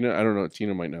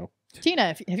 Tina might know.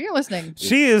 Tina, if you're listening,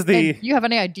 she is you have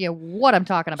any idea what I'm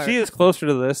talking about. She is closer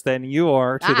to this than you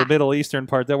are to the Middle Eastern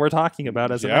part that we're talking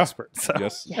about as an expert. So.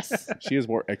 Yes. She is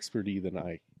more experty than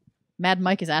I. Mad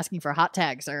Mike is asking for hot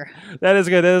tags, sir. That is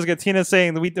good. Tina's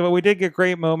saying that we did get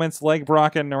great moments like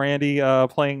Brock and Randy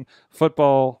playing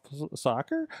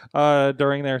soccer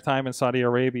during their time in Saudi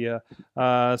Arabia.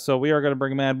 So we are going to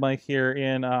bring Mad Mike here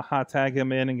in, hot tag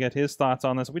him in and get his thoughts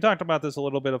on this. We talked about this a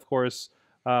little bit, of course,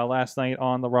 last night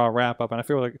on the Raw wrap-up, and I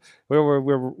feel like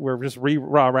we're just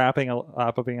Raw wrapping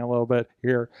up a little bit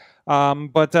here.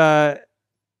 But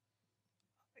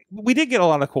we did get a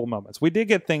lot of cool moments. We did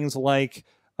get things like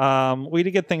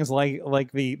the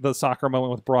soccer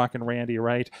moment with Brock and Randy,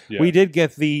 right? Yeah. We did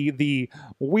get the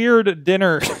weird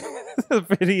dinner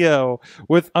video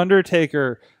with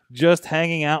Undertaker just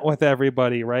hanging out with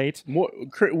everybody, right?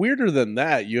 Weirder than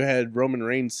that, you had Roman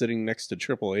Reigns sitting next to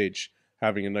Triple H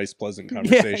having a nice, pleasant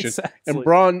conversation. Yeah, exactly. And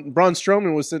Braun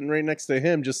Strowman was sitting right next to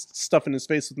him, just stuffing his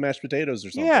face with mashed potatoes or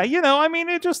something. Yeah, you know, I mean,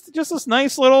 it just this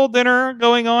nice little dinner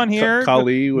going on here.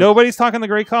 Khali. Nobody's talking the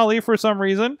Great Khali for some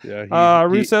reason. Yeah,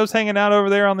 Rusev's hanging out over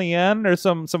there on the end. There's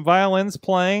some violins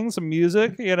playing, some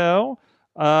music, you know.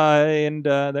 And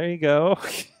there you go.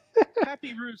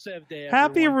 Happy Rusev Day, everyone.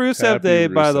 Happy Rusev Day,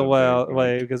 by the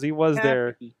way, because he was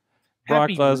there. Brock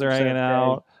Lesnar hanging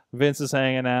out. Vince is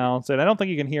hanging out, and I don't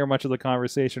think you can hear much of the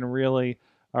conversation really.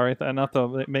 All right, enough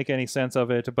to make any sense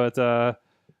of it, but there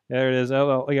it is.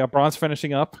 Oh, yeah, Braun's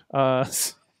finishing up. We're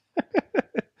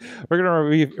gonna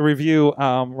review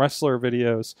wrestler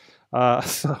videos.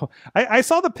 So I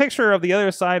saw the picture of the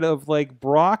other side of like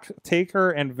Brock, Taker,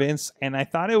 and Vince, and I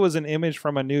thought it was an image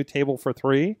from a new Table for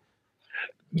Three.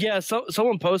 Yeah,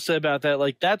 someone posted about that.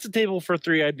 Like, that's a Table for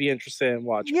Three I'd be interested in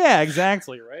watching. Yeah,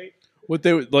 exactly, right? What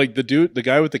they like the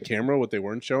guy with the camera, what they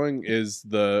weren't showing is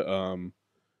the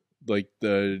like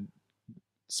the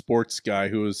sports guy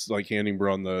who was like handing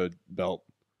Braun the belt,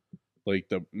 like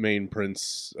the main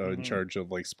prince in charge of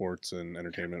like sports and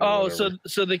entertainment. Oh, so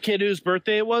the kid whose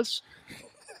birthday it was?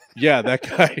 Yeah, that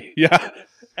guy. Yeah.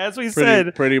 As we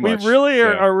said, pretty much. We really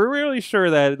are we're really sure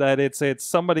that it's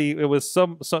somebody. It was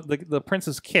the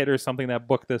prince's kid or something that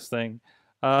booked this thing.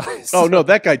 Oh no,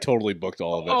 that guy totally booked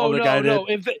all of it. Oh no!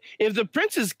 If the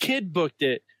prince's kid booked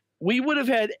it, we would have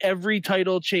had every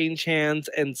title change hands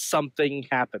and something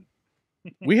happen.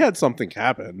 We had something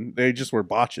happen. They just were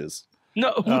botches.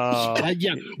 No,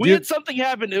 we had something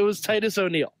happen. It was Titus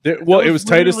O'Neil. It was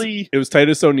Titus. It was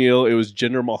Titus O'Neil. It was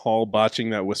Jinder Mahal botching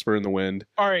that Whisper in the Wind.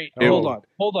 All right, hold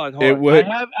on.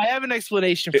 I have an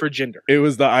explanation for Jinder. It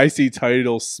was the IC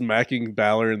title smacking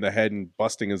Balor in the head and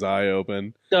busting his eye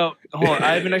open. No, hold on.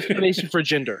 I have an explanation for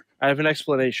Jinder. I have an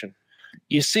explanation.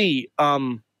 You see,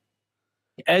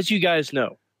 as you guys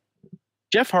know,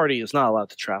 Jeff Hardy is not allowed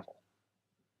to travel.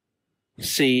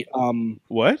 See,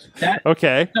 what?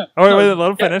 Okay. Wait,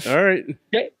 let him finish. All right.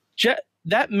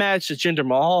 That match that Jinder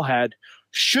Mahal had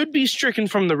should be stricken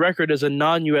from the record as a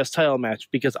non-US title match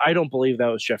because I don't believe that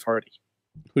was Jeff Hardy.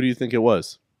 Who do you think it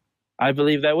was? I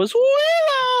believe that was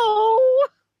Willow.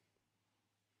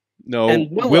 No,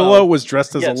 Willow was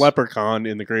dressed as a leprechaun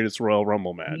in the Greatest Royal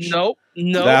Rumble match. No,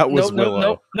 that was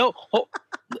Willow. No.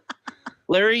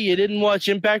 Larry, you didn't watch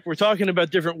Impact. We're talking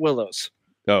about different Willows.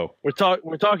 Oh, we're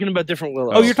talking about different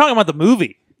Willows. Oh, you're talking about the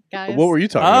movie. guys. What were you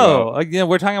talking about? Oh, yeah,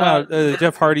 we're talking about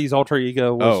Jeff Hardy's alter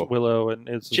ego was Oh. Willow, and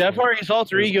it's Jeff Hardy's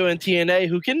alter ego in TNA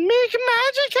who can make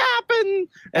magic happen,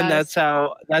 and Guys. that's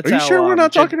how. That's Are you how, sure we're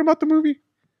not Jen- talking about the movie?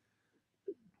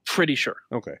 Pretty sure.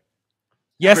 Okay.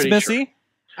 yes, pretty Missy.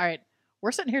 All right,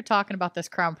 we're sitting here talking about this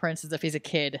Crown Prince as if he's a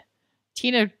kid.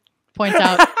 Tina points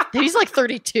out that he's like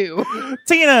 32.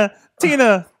 Tina,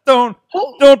 don't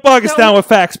Hold, bog us Now- down with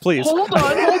facts, please. hold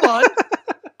on.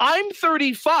 I'm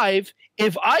 35.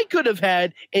 If I could have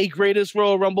had a Greatest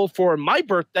Royal Rumble for my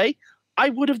birthday, I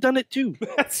would have done it too.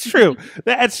 That's true.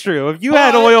 That's true. If you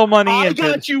had But oil money, I and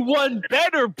got you one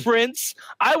better, Prince.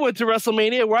 I went to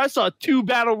WrestleMania where I saw 2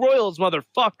 Battle Royals,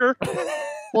 motherfucker.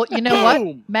 Well, you know what,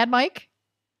 Boom. Mad Mike?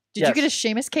 Did you Yes. get a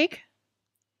Sheamus cake?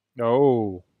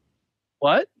 no.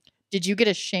 What? Did you get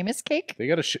a Sheamus cake? They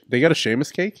got a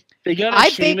Sheamus cake? They got a I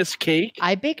baked- Sheamus cake?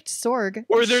 I baked Sorg.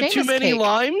 Were there Sheamus too many cake.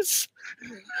 limes?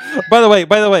 By the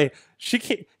way,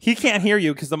 he can't hear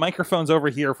you because the microphone's over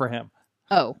here for him.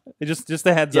 Oh, Just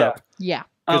a heads Yeah. up, yeah.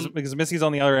 because Missy's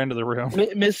on the other end of the room.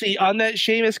 Missy, on that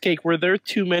Sheamus cake, were there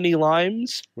too many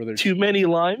limes? Were there Too many It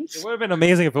limes? would have been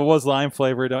amazing if it was lime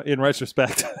flavored. In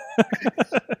retrospect,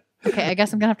 Okay, I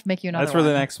guess I'm gonna have to make you another. that's for the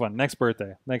one. next one, next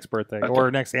birthday, Okay.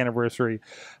 or next anniversary.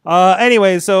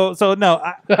 Anyway, so no,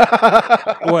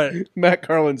 what? Matt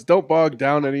Carlins, don't bog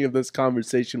down any of this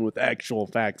conversation with actual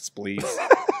facts, please.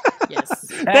 Yes.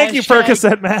 Thank you, Hashtag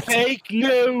Percocet Matt. Fake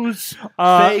news.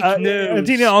 Fake Fake news. And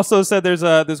Tina also said there's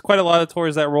quite a lot of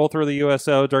tours that roll through the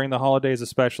USO during the holidays,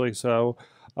 especially. So,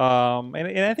 and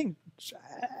I think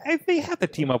they have to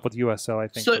team up with USO. I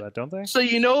think So- for that, don't they? So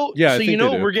you know, Yeah, I so think you know they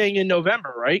what do. we're getting in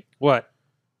November, right? What?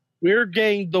 We're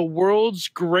getting the world's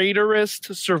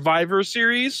greatest Survivor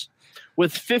Series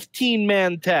with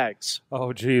 15-man tags.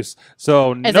 Oh, geez.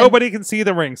 So As nobody can see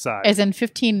the ringside. As in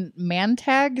 15 man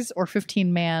tags or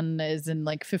 15 man as in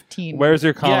like 15. Where's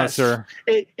your comment, Yes. sir?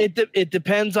 It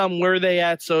depends on where they're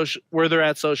at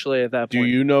socially at that Do point.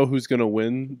 you know who's going to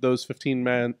win those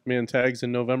 15-man tags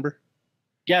in November?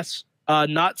 Yes.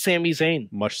 Not Sami Zayn.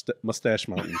 Mustache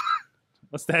Mountain.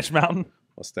 Mustache Mountain.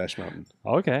 Mustache Mountain.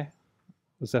 Okay.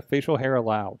 Is that facial hair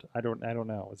allowed? I don't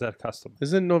know. Is that custom?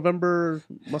 Isn't November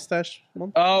mustache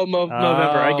month? Oh, November.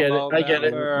 I get it. I get it.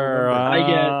 November. I get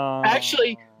it. Oh.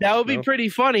 Actually, that would be No. pretty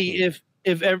funny if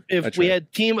That's we right. had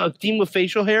a team with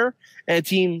facial hair and a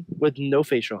team with no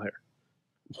facial hair.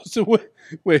 So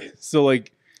wait, so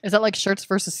like Is that like shirts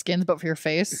versus skins but for your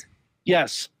face?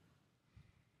 Yes.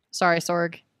 Sorry,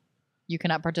 Sorg. You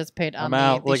cannot participate on I'm the,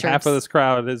 out. the Like half shirts. of this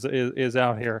crowd is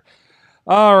out here.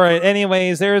 All right.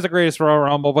 Anyways, there is the greatest Royal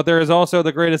Rumble, but there is also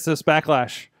the greatest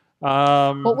Backlash.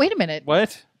 Well, wait a minute.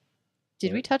 What?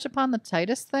 Did we touch upon the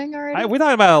Titus thing already? We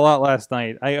talked about it a lot last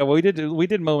night. We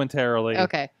did momentarily.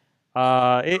 Okay.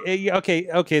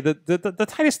 Okay. The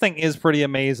Titus thing is pretty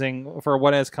amazing for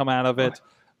what has come out of it.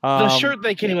 The shirt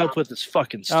they came up with is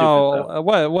fucking stupid. though.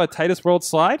 What Titus World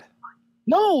Slide?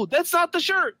 No, that's not the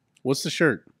shirt. what's the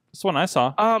shirt? This one I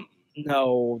saw.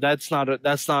 No, that's not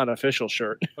an official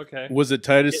shirt. Okay. Was it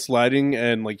Titus sliding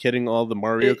and like hitting all the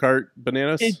Mario Kart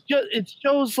bananas? It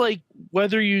shows like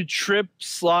whether you trip,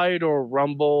 slide, or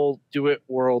rumble, do it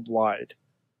worldwide.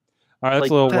 All right, that's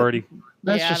Like, a little that- wordy.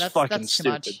 That's Yeah, just that's- fucking that's too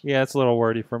stupid. much. Yeah, it's a little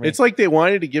wordy for me. It's like they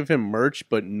wanted to give him merch,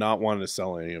 but not wanting to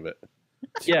sell any of it.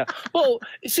 Yeah. Well,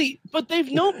 see, but they've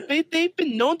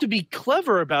been known to be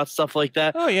clever about stuff like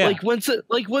that. Oh yeah. Like when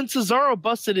Cesaro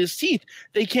busted his teeth,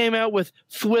 they came out with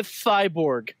Thwith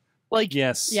Cyborg. Like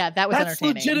yes. Yeah, that was that's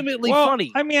entertaining. legitimately Well,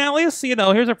 funny. I mean, at least here's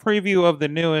a preview of the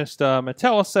newest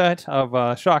Mattel set of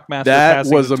Shockmaster That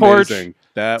passing was the torch amazing.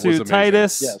 That to was amazing.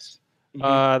 Titus. Yes.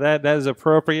 That is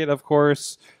appropriate, of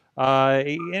course.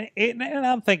 And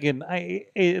I'm thinking,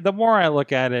 the more I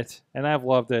look at it, and I've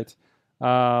loved it,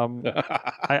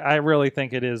 I really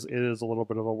think it is a little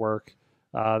bit of a work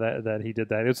that he did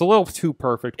that. It's a little too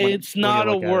perfect. It's not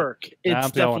a work. It's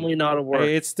I'm telling definitely not a work.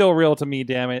 It's still real to me,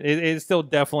 damn it. It's still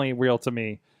definitely real to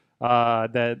me.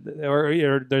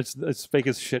 It's fake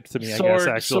as shit to me, I guess,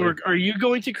 actually. Sorg, are you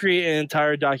going to create an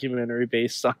entire documentary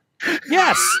based on?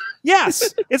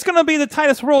 Yes. It's going to be the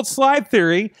Titus World Slide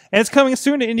Theory, and it's coming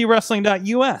soon to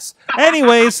IndyWrestling.us.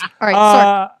 Anyways, All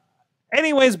right,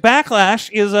 anyways, Backlash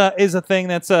is a thing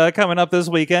that's coming up this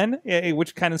weekend,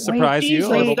 which kind of surprised you a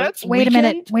little bit. That's wait a weekend?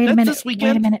 minute. Wait a That's minute. this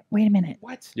weekend? Wait a minute.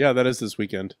 What? Yeah, that is this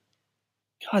weekend.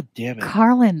 God damn it.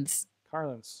 Carlin's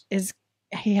Carlin's.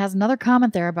 he has another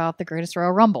comment there about the Greatest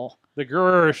Royal Rumble. The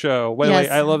Grr Show. Wait, Yes.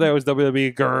 I love that it was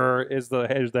WWE Grr is the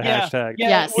hashtag. Yeah,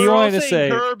 Yes. we're He all wanted to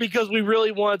saying say- her because we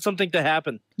really want something to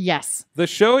happen. Yes. The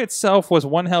show itself was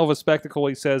one hell of a spectacle.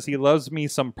 He says he loves me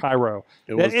some pyro.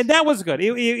 And that was good.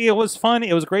 It was fun.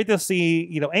 It was great to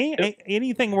see,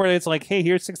 anything where it's like, hey,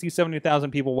 here's 60,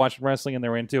 70,000 people watching wrestling and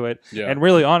they're into it. Yeah. And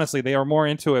really, honestly, they are more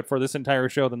into it for this entire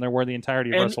show than there were the entirety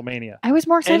of WrestleMania. I was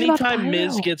more excited about Anytime pyro.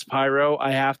 Miz gets pyro,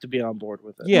 I have to be on board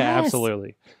with it. Yeah, Yes.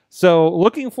 absolutely. So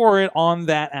looking for it on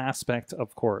that aspect,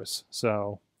 of course.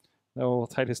 So, no,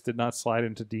 Titus did not slide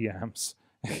into DMs.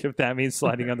 If that means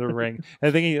sliding under the ring,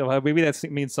 I think maybe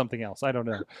that means something else. I don't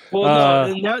know.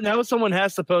 Well, now someone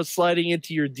has to post sliding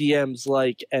into your DMs,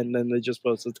 and then they just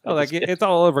post it. Oh, it's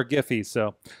all over Giphy.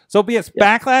 So yes,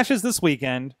 Backlash is this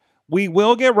weekend. We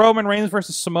will get Roman Reigns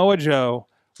versus Samoa Joe,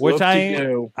 which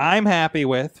I'm happy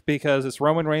with because it's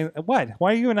Roman Reigns. What?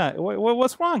 Why are you not?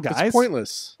 What's wrong, guys? It's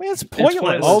pointless. It's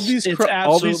pointless. It's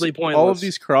absolutely pointless. All of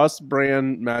these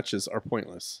cross-brand matches are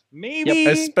pointless. Maybe,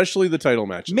 especially the title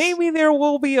matches. Maybe there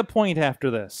will be a point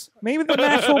after this. Maybe the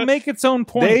match will make its own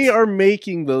point. They are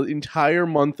making the entire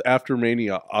month after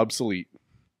Mania obsolete.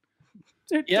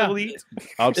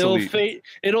 Obsolete.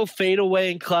 It'll fade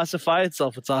away and classify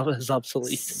itself as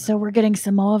obsolete. So we're getting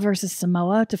Samoa versus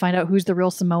Samoa to find out who's the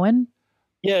real Samoan?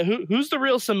 Yeah, who's the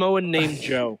real Samoan named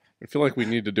Joe? I feel like we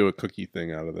need to do a cookie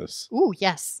thing out of this. Ooh,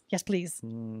 yes. Yes, please.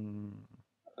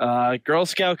 Girl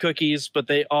Scout cookies, but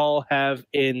they all have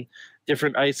in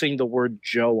different icing the word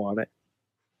Joe on it.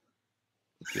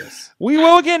 Yes. We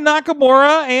will get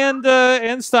Nakamura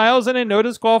and Styles in a no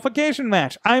disqualification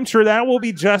match. I'm sure that will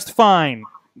be just fine.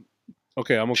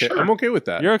 Okay, I'm okay. Sure. I'm okay with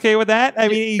that. You're okay with that? I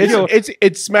mean,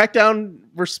 it's SmackDown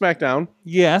versus SmackDown.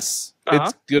 Yes.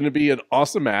 It's going to be an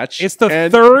awesome match. It's the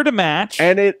third match.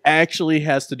 And it actually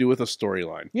has to do with a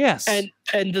storyline. Yes.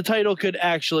 And the title could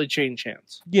actually change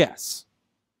hands. Yes.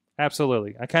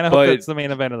 Absolutely. I kind of hope that's the main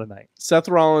event of the night. Seth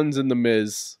Rollins and The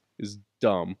Miz is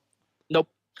dumb. Nope.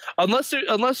 Unless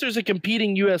there's a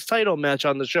competing U.S. title match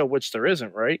on the show, which there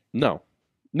isn't, right? No,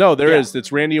 there is.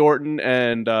 It's Randy Orton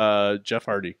and Jeff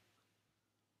Hardy.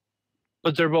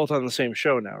 But they're both on the same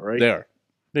show now, right? They are.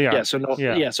 Yeah. So no.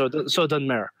 Yeah. So it doesn't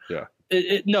matter. Yeah.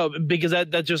 No, because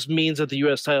that just means that the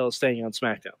U.S. title is staying on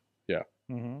SmackDown. Yeah.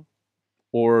 Mm-hmm.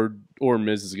 Or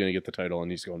Miz is going to get the title and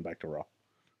he's going back to Raw.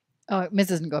 Oh, Miz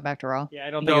isn't going back to Raw. Yeah,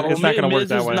 I don't think it's not going to work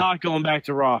that way. Miz is not going back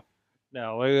to Raw.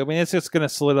 No, I mean it's just going to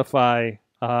solidify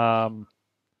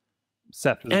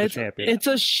Seth as the champion. It's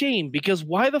a shame because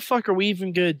why the fuck are we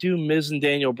even going to do Miz and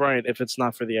Daniel Bryan if it's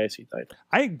not for the IC title?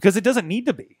 Because it doesn't need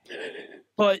to be.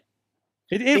 But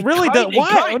it really does.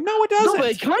 Why? No, it doesn't. No,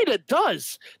 it kind of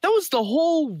does. That was the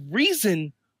whole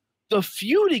reason the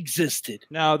feud existed.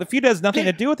 No, the feud has nothing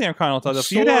to do with the Intercontinental title. The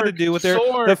feud had to do with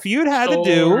the feud had to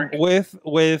do with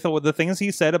the things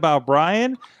he said about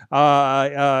Bryan.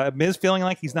 Miz feeling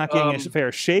like he's not getting a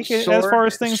fair shake as far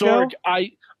as things go.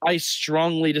 I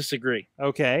strongly disagree.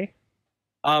 Okay.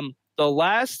 The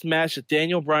last match that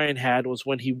Daniel Bryan had was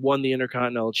when he won the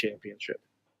Intercontinental Championship.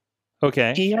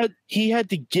 Okay. He had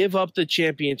to give up the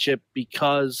championship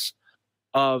because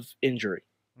of injury.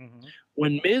 Mm-hmm.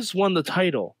 When Miz won the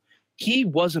title, he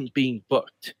wasn't being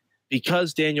booked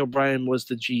because Daniel Bryan was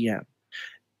the GM.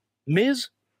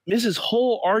 Miz's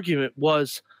whole argument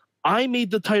was, I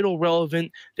made the title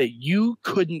relevant that you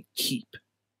couldn't keep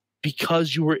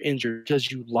because you were injured, because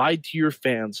you lied to your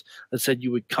fans that said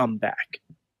you would come back.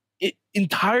 It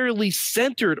entirely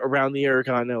centered around the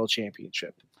Intercontinental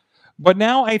Championship. But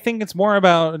now I think it's more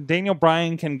about Daniel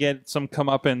Bryan can get some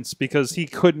comeuppance because he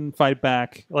couldn't fight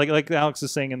back, like Alex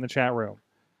is saying in the chat room.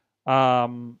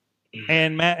 And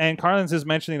Carlins is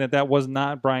mentioning that was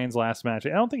not Bryan's last match.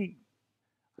 I think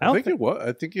it was.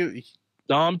 I think it.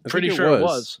 No, I'm pretty sure it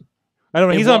was. I don't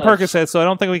know. He's on Percocet, so I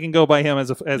don't think we can go by him as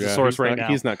a source right now.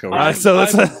 He's not going. So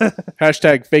that's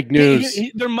hashtag fake news.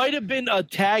 There might have been a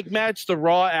tag match, the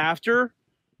Raw after,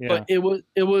 but it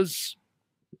was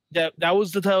that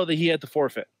was the title that he had to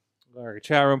forfeit. All right,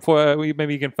 chat room.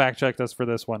 Maybe you can fact check us for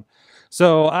this one.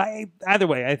 So either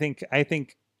way, I think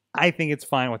it's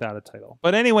fine without a title.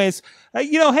 But anyways, we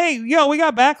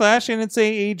got Backlash, and it's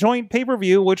a joint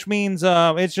pay-per-view, which means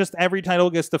it's just every title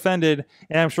gets defended,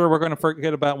 and I'm sure we're going to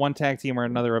forget about one tag team or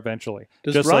another eventually.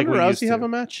 Does just Ronda like Rousey have a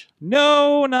match?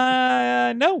 No.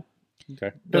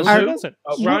 Okay. Who doesn't?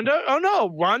 Ronda? Oh no,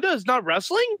 Ronda is not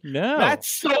wrestling? No. That's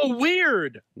so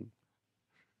weird.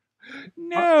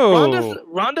 No.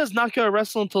 Ronda's not going to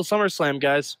wrestle until SummerSlam,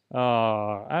 guys.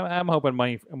 I'm hoping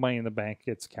Money in the Bank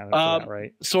gets counted for that,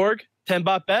 right? Sorg,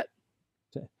 10-bot bet?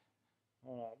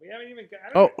 We haven't even.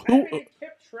 I Oh, haven't even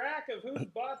kept track of whose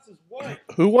bots is what.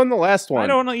 Who won the last one? I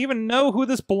don't even know who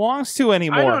this belongs to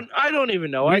anymore. I don't even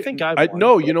know. I think I won.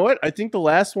 No, you know what? I think the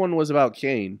last one was about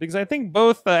Kane. Because I think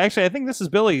both. Actually, I think this is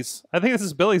Billy's. I think this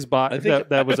is Billy's bot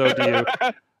that was owed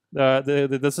to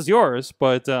you. This is yours,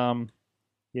 but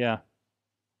yeah.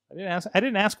 I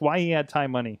didn't ask why he had Thai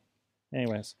money.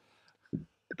 Anyways.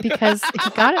 Because he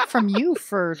got it from you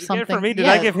for something. Get it from me? Did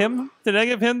I give him? Did I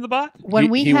give him the bot?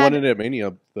 When he won it at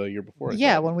Mania the year before.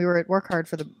 Yeah, when we were at Work Hard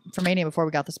for Mania before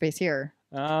we got the space here.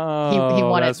 Oh, he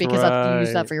won it because right. you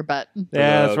used that for your bet.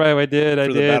 Yeah, that's right. I did.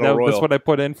 That's what I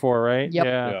put in for, right? Yep.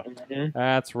 Yeah, Mm-hmm.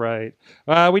 that's right.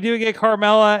 We do get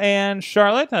Carmella and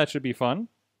Charlotte. That should be fun.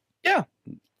 Yeah,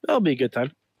 that'll be a good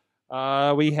time.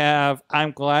 We have.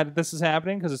 I'm glad that this is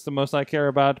happening because it's the most I care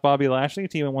about. Bobby Lashley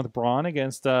teaming with Braun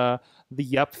against the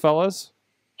Yup fellas.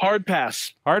 Hard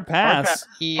pass. Hard pass.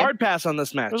 Hard pass on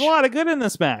this match. There's a lot of good in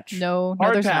this match. No,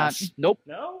 hard there's pass. not.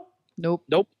 Nope.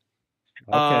 Nope.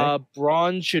 Okay.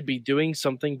 Braun should be doing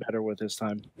something better with his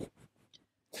time.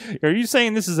 Are you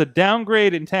saying this is a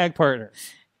downgrade in tag partner?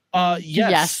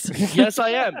 Yes. Yes, I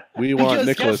am. We want because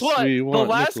Nicholas. Guess what? We want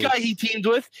the last Nicholas. guy he teamed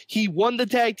with, he won the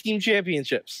tag team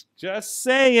championships. Just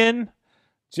saying.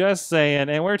 And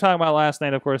we were talking about last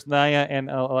night, of course, Nia and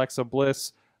Alexa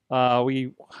Bliss.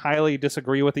 We highly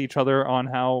disagree with each other on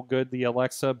how good the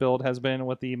Alexa build has been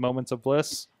with the Moments of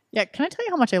Bliss. Yeah, can I tell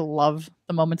you how much I love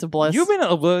the Moments of Bliss?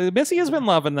 Missy has been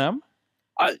loving them.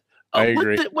 I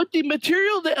agree. With the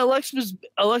material that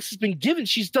Alexa's been given,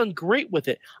 she's done great with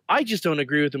it. I just don't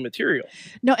agree with the material.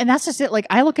 No, and that's just it. Like,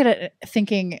 I look at it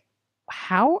thinking,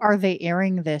 how are they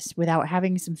airing this without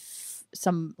having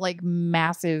some like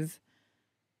massive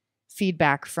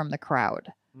feedback from the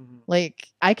crowd? Mm-hmm. Like,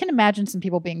 I can imagine some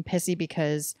people being pissy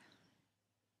because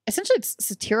essentially it's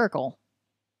satirical.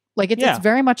 Like, it's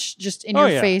very much just in your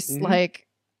face, Mm-hmm. like,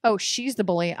 oh, she's the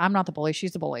bully. I'm not the bully.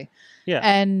 She's the bully. Yeah.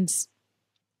 And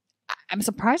I'm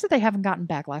surprised that they haven't gotten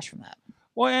backlash from that.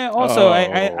 Well, and also,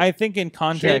 I think in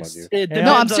context...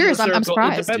 No, I'm serious. I'm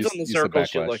surprised. It depends on the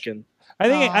circles you're looking.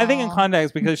 I think in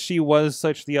context, because she was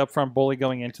such the upfront bully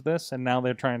going into this, and now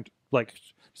they're trying to, like...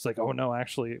 It's like, oh no,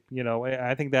 actually,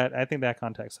 I think that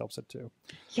context helps it too.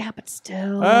 Yeah, but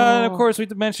still. And of course, we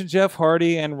mentioned Jeff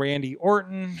Hardy and Randy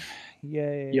Orton.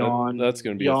 Yay! Yawn. That's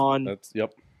going to be yawn.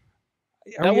 Yep.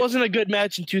 That wasn't a good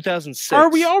match in 2006. Are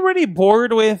we already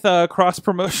bored with cross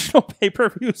promotional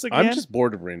pay-per-views again? I'm just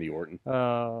bored of Randy Orton.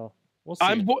 We'll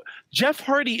see. Jeff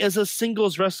Hardy as a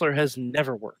singles wrestler has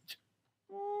never worked.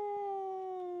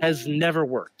 Has never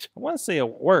worked. I want to say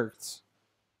it worked.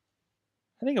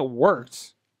 I think it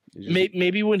worked.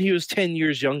 Maybe when he was 10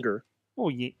 years younger. Oh,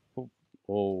 yeah.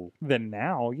 Oh, then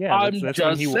now, yeah. I'm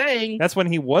just saying. That's when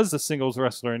he was the singles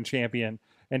wrestler and champion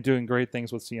and doing great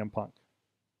things with CM Punk.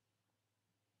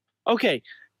 Okay,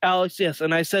 Alex, yes.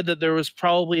 And I said that there was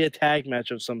probably a tag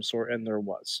match of some sort, and there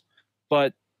was.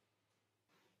 But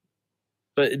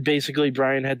basically,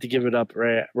 Brian had to give it up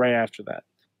right after that.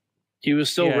 He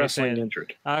was still wrestling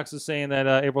injured. Alex is saying that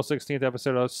April 16th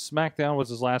episode of SmackDown was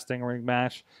his last in-ring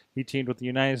match. He teamed with the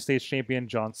United States champion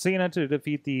John Cena to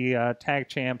defeat the tag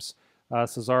champs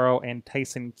Cesaro and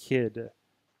Tyson Kidd.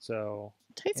 So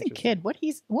Tyson Kidd,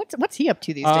 what's he up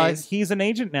to these days? He's an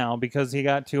agent now because he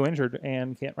got too injured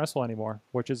and can't wrestle anymore,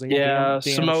 which is a damn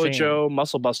Samoa shame. Joe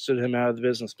muscle busted him out of the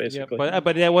business basically. Yeah,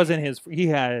 but that wasn't his. He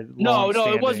had no,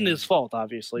 it wasn't his fault,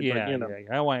 obviously. Yeah, but,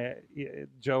 I want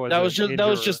Joe.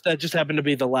 That just happened to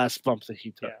be the last bump that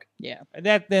he took. Yeah,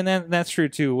 that's true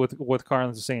too. With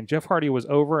Carlin's is saying Jeff Hardy was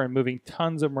over and moving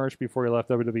tons of merch before he left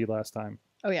WWE last time.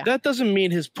 Oh yeah, that doesn't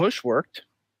mean his push worked.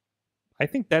 I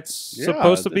think that's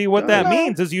supposed to be what that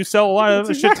means. Is you sell a lot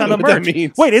of shit ton of merch.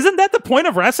 Means. Wait, isn't that the point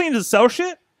of wrestling to sell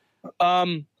shit?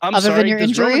 I'm Other sorry. than your does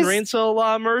injuries? Roman Reigns sell a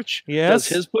lot of merch?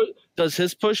 Yes. Does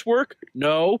his push work?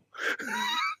 No.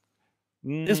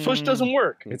 His push doesn't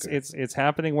work. It's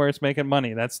happening where it's making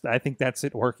money. I think that's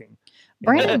it working.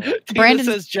 Brandon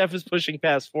says Jeff is pushing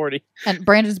past 40. And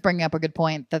Brandon's bringing up a good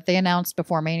point that they announced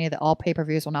before Mania that all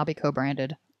pay-per-views will now be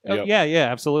co-branded. Yep. Yeah,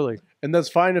 absolutely. And that's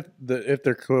fine if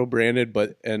they're co-branded,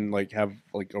 and like have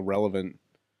like a relevant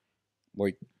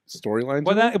like storylines.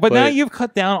 But now you've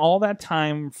cut down all that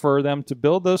time for them to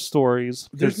build those stories.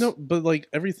 But like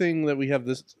everything that we have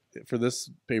for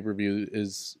this pay-per-view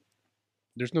is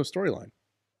there's no storyline.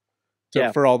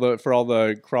 For all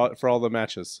the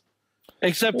matches,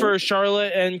 except for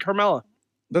Charlotte and Carmella.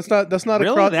 That's not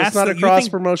really? a cross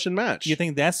promotion match. You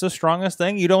think that's the strongest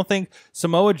thing? You don't think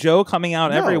Samoa Joe coming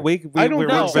out every week I don't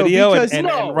know. video and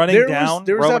running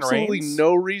there was Roman absolutely Reigns?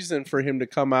 no reason for him to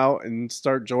come out and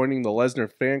start joining the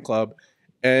Lesnar fan club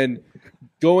and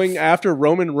going after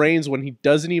Roman Reigns when he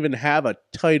doesn't even have a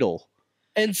title.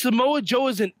 And Samoa Joe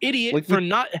is an idiot Like, for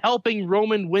not helping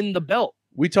Roman win the belt.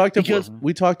 We talked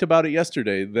about it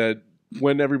yesterday that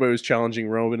when everybody was challenging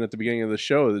Roman at the beginning of the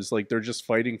show, it's like they're just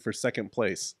fighting for second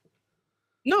place.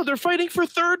 No, they're fighting for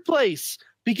third place.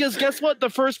 Because guess what? The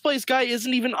first place guy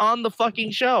isn't even on the fucking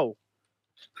show.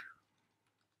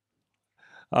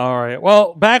 All right.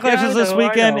 Well, Backlash is this I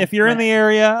weekend. know. If you're in the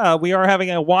area, we are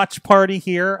having a watch party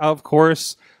here, of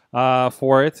course,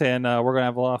 for it, and we're gonna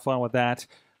have a lot of fun with that.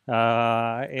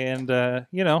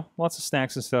 You know, lots of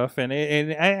snacks and stuff. And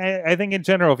I think in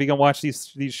general, if you can watch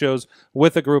these shows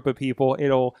with a group of people,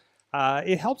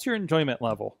 it helps your enjoyment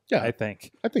level. Yeah, I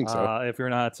think so. If you're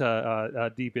not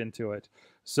deep into it.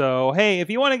 So hey, if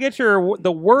you want to get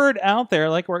the word out there,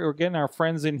 like we're getting our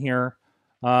friends in here,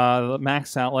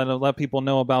 MaxXouT, let people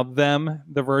know about them,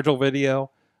 the Virgil video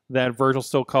that Virgil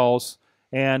still calls,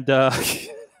 and I'm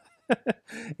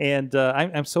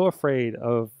so afraid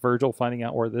of Virgil finding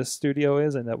out where this studio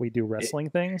is and that we do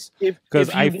wrestling things, because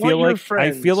I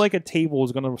feel like a table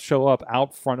is going to show up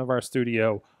out front of our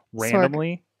studio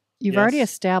randomly. Sorg, you've already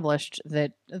established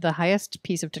that the highest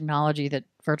piece of technology that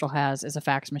Virgil has is a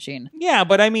fax machine. Yeah,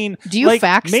 but I mean, do you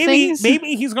fax things?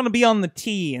 Maybe he's going to be on the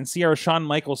tee and see our Shawn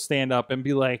Michaels stand up and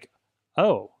be like,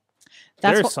 "Oh,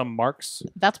 there's some marks."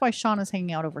 That's why Shawn is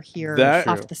hanging out over here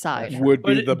off to the side. Would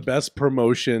be the best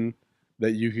promotion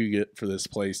that you could get for this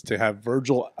place, to have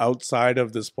Virgil outside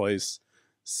of this place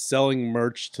selling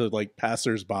merch to like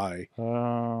passersby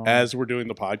as we're doing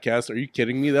the podcast. Are you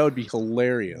kidding me? That would be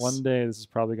hilarious. One day this is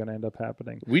probably going to end up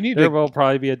happening. There will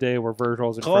probably be a day where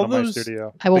Virgil's in front of my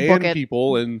studio. I will book it.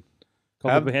 People and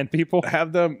call the band people.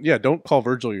 Have them. Yeah, don't call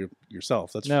Virgil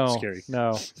yourself. That's scary.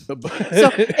 No. So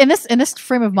in this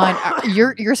frame of mind,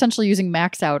 you're essentially using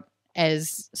MaxXouT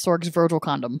as Sorg's Virgil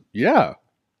condom. Yeah.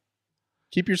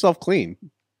 Keep yourself clean.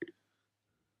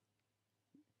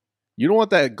 You don't want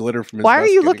that glitter from his Why are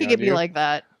vest you getting looking on at me you. like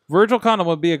that? Virgil Condom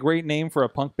would be a great name for a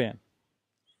punk band.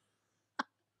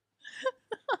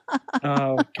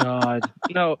 Oh God,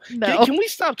 no! No. Can we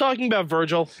stop talking about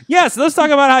Virgil? Yes, let's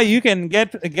talk about how you can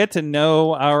get to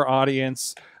know our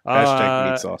audience.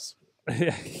 Hashtag meat sauce.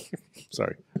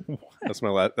 Sorry, that's my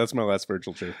last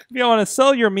Virgil joke. If you want to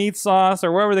sell your meat sauce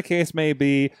or whatever the case may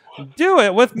be, do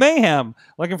it with Mayhem.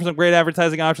 Looking for some great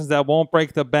advertising options that won't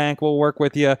break the bank? We'll work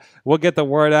with you. We'll get the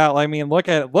word out. I mean, look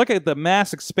at the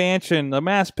mass expansion, the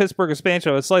mass Pittsburgh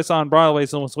expansion of Slice on Broadway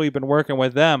since we've been working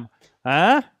with them.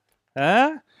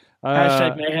 Hashtag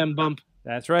Mayhem Bump.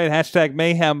 That's right. Hashtag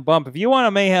Mayhem Bump. If you want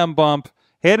a Mayhem Bump,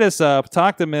 hit us up.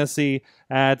 Talk to Missy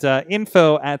at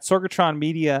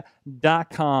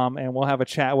info@sorgatronmedia.com, and we'll have a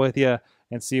chat with you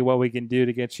and see what we can do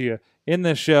to get you in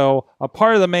the show, a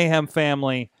part of the Mayhem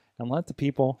family, and let the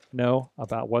people know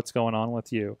about what's going on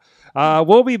with you.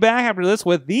 We'll be back after this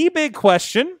with the big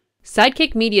question.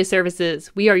 Sidekick Media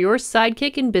Services. We are your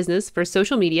sidekick in business for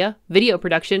social media, video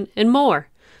production, and more.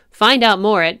 Find out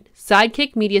more at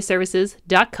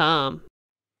sidekickmediaservices.com.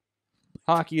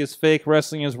 Hockey is fake,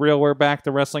 wrestling is real. We're back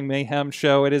to Wrestling Mayhem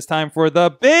Show. It is time for the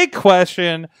big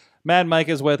question. Mad Mike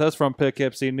is with us from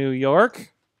Poughkeepsie, New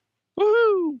York.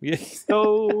 Woohoo!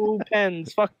 Go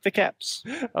Pens, fuck the Caps.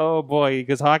 Oh boy,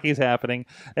 because hockey's happening.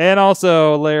 And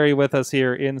also Larry with us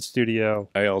here in the studio.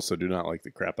 I also do not like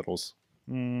the Capitals.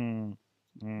 That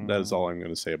is all I'm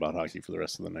going to say about hockey for the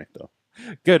rest of the night, though.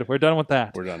 Good. We're done with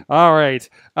that. We're done. All right.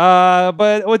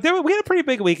 But we had a pretty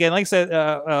big weekend. Like I said,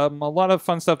 a lot of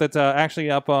fun stuff that's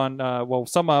actually up on,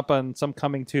 some up and some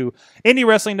coming to Indy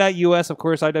Wrestling US. Of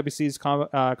course, IWC's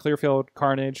Clearfield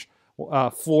Carnage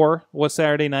 4 was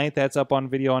Saturday night. That's up on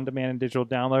video on demand and digital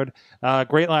download.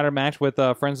 Great ladder match with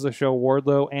friends of the show,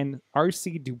 Wardlow and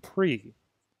RC Dupree.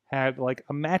 Had like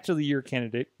a match of the year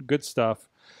candidate. Good stuff.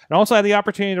 And also had the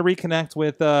opportunity to reconnect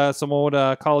with some old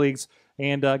colleagues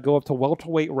and go up to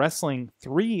Welterweight Wrestling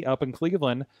 3 up in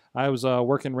Cleveland. I was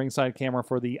working ringside camera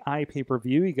for the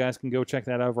pay-per-view. You guys can go check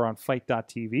that over on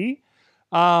Fight.tv.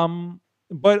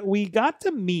 But we got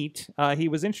to meet. He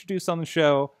was introduced on the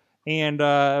show, and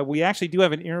we actually do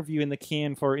have an interview in the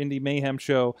can for Indie Mayhem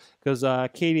Show because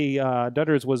Katie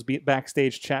Dutters was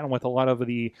backstage chatting with a lot of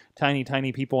the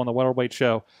tiny people on the Welterweight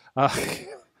show.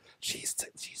 She's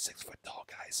 6 foot tall,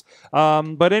 guys.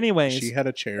 But anyways, she had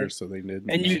a chair, so they did.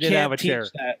 And you did have a chair,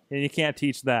 that. and you can't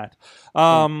teach that.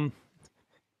 But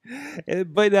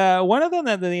one of them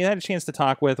that they had a chance to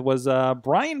talk with was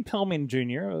Brian Pillman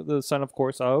Jr., the son, of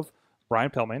course, of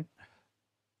Brian Pillman,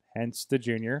 hence the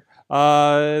Junior.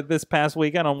 This past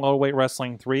weekend on Welterweight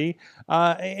Wrestling 3,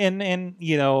 and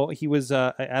you know, he was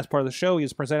as part of the show, he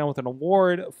was presented with an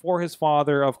award for his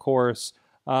father, of course,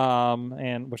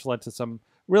 and which led to some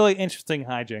really interesting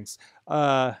hijinks.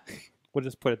 We'll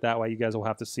just put it that way. You guys will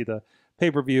have to see the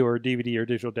pay-per-view or DVD or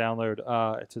digital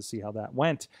download to see how that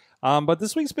went. But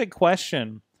this week's big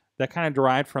question that kind of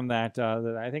derived from that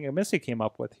I think Missy came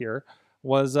up with here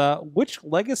was which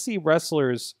legacy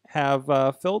wrestlers have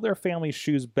filled their family's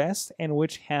shoes best and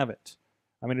which haven't?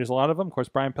 I mean, there's a lot of them. Of course,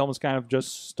 Brian Pillman's kind of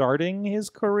just starting his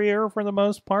career for the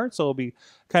most part, so it'll be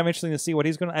kind of interesting to see what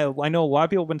he's going to... I know a lot of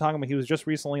people have been talking about... He was just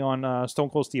recently on Stone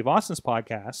Cold Steve Austin's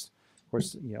podcast. Of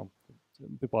course, you know,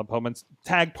 people have Pillman's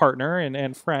tag partner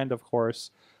and friend, of course.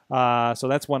 So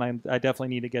that's one I definitely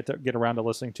need to get around to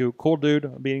listening to. Cool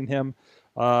dude, meeting him.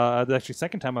 That's actually the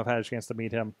second time I've had a chance to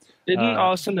meet him. Didn't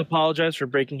Austin apologize for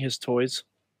breaking his toys?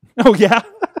 Oh, yeah?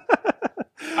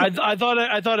 I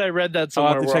thought I read that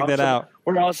somewhere. I'll have to check that out.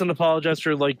 Where Austin apologized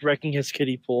for like wrecking his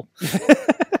kiddie pool.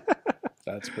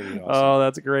 That's pretty awesome. Oh,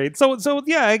 that's great. So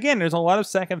yeah, again, there's a lot of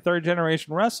second, third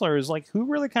generation wrestlers. Like, who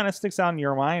really kind of sticks out in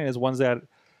your mind as ones that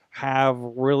have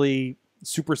really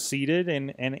superseded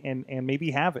and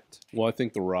maybe haven't? Well, I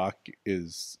think The Rock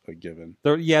is a given.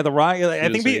 The Rock. I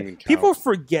think people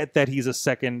forget that he's a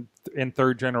second and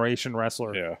third generation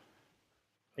wrestler. Yeah.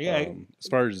 Yeah. As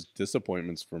far as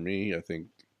disappointments for me, I think,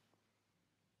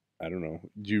 I don't know.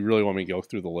 Do you really want me to go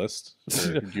through the list?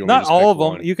 Or do you want Not me to all of pick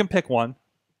them. one? You can pick one.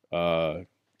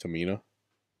 Tamina.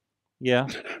 Yeah.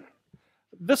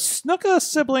 The Snuka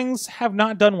siblings have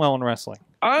not done well in wrestling.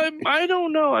 I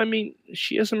don't know. I mean,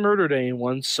 she hasn't murdered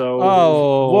anyone, so...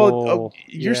 Well,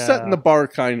 you're setting the bar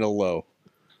kind of low.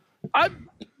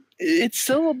 It's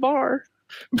still a bar.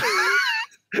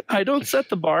 I don't set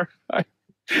the bar.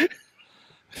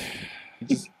 You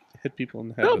just hit people in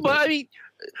the head. No, with but it.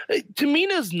 I mean,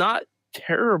 Tamina's not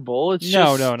terrible. It's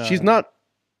No. She's not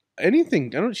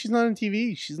anything. She's not on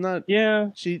TV. She's not.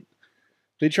 Yeah.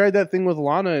 They tried that thing with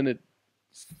Lana and it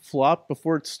flopped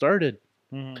before it started.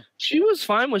 Mm-hmm. She was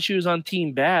fine when she was on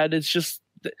Team Bad. It's just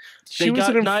She was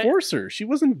an enforcer. She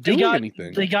wasn't doing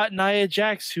anything. They got Nia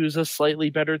Jax, who's a slightly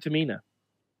better Tamina,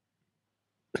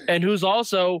 and who's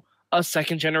also a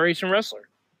second generation wrestler.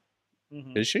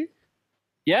 Mm-hmm. Is she?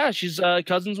 Yeah, she's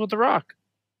cousins with The Rock.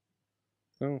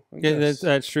 Oh, Yeah,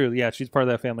 that's true. Yeah, she's part of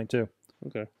that family too.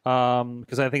 Okay.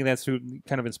 Because I think that's who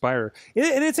kind of inspired her.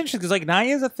 And it's interesting because like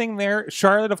Nia is a thing there.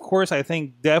 Charlotte, of course, I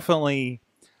think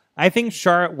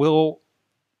Charlotte will.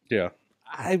 Yeah.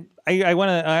 I want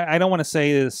to. I don't want to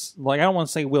say this. Like, I don't want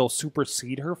to say will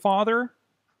supersede her father.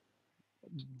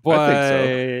 But I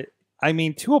think so. I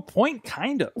mean, to a point,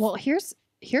 kind of. Well, here's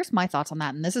my thoughts on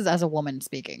that, and this is as a woman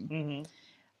speaking. Mm-hmm.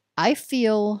 I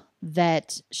feel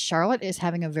that Charlotte is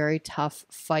having a very tough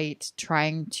fight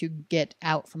trying to get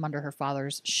out from under her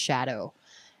father's shadow.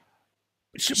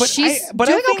 She's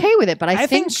doing okay with it, but I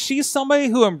think she's somebody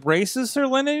who embraces her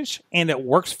lineage and it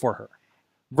works for her.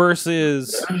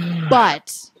 Versus,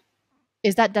 but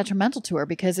is that detrimental to her?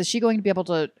 Because is she going to be able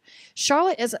to?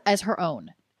 Charlotte as her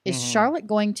own. Is Charlotte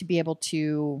going to be able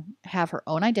to have her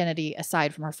own identity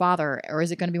aside from her father, or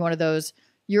is it going to be one of those?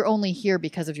 You're only here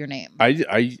because of your name.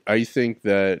 I think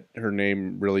that her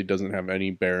name really doesn't have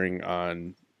any bearing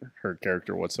on her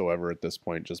character whatsoever at this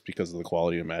point, just because of the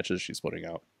quality of matches she's putting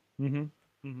out.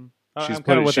 Mm-hmm.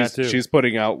 Mm-hmm. She's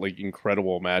putting out like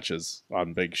incredible matches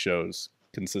on big shows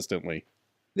consistently.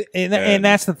 And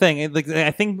that's the thing. Like,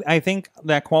 I think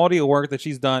that quality of work that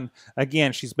she's done,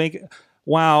 again, she's making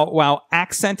while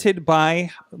accented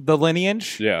by the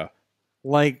lineage. Yeah,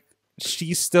 like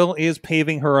she still is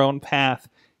paving her own path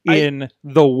in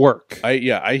the work.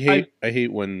 I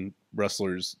hate when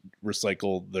wrestlers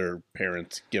recycle their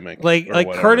parents' gimmick. Like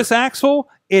Curtis Axel,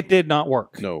 it did not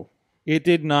work. No. It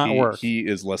did not work. He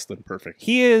is less than perfect.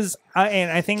 He is,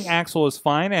 and I think Axel is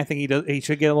fine. I think he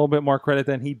should get a little bit more credit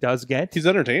than he does get. He's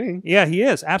entertaining. Yeah, he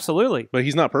is, absolutely. But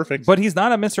he's not perfect. But he's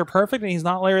not a Mr. Perfect, and he's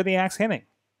not Larry the Axe Hennig.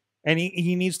 And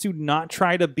he needs to not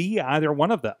try to be either one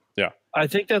of them. Yeah. I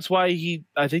think that's why he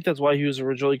was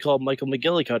originally called Michael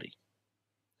McGillicuddy.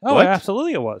 Oh, what?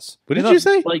 Absolutely it was. What did you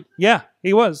say? Like, yeah,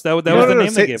 he was. That was the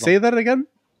name they gave him. Say that again?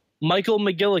 Michael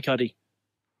McGillicuddy.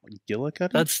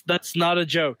 McGillicuddy? That's not a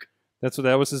joke.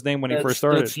 That was his name when he first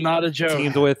started. That's not a joke.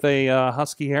 Teamed with a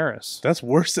Husky Harris. That's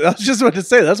worse. I was just about to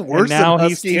say that's worse than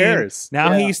Husky Harris.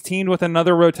 Now he's teamed with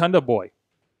another Rotunda boy.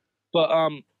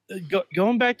 But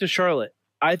going back to Charlotte,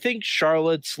 I think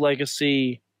Charlotte's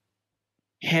legacy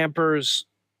hampers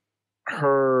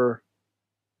her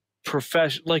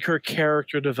profession, like her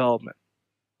character development,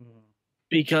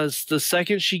 because the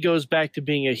second she goes back to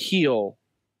being a heel,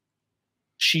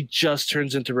 she just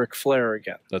turns into Ric Flair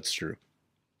again. That's true.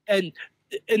 And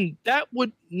that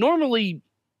would normally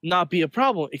not be a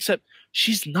problem, except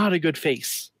she's not a good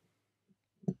face.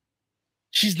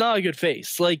 She's not a good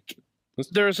face. Like,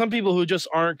 There are some people who just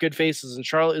aren't good faces, and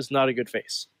Charlotte is not a good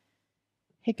face.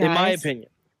 Hey guys. In my opinion.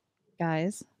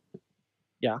 Guys.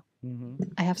 Yeah.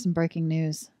 I have some breaking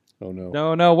news. Oh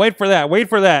no. No, wait for that. Wait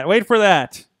for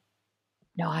that.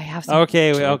 No, I have some.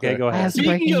 Okay, go I have ahead. some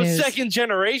breaking Speaking of news. second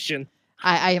generation.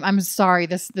 I'm sorry.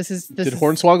 This is Did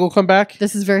Hornswoggle come back?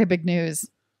 This is very big news.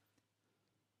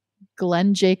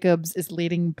 Glenn Jacobs is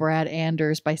leading Brad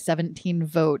Anders by 17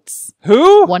 votes.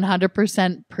 Who?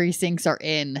 100% precincts are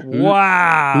in.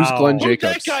 Wow. Who's Glenn Who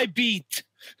Jacobs? that guy beat?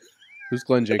 Who's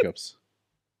Glenn Jacobs?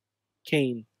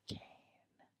 Kane.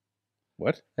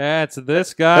 What? That's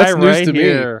this guy That's news right to me.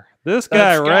 here. This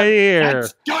guy right here.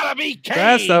 That's gotta be Kane.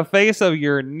 That's the face of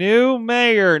your new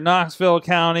mayor, Knoxville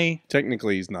County.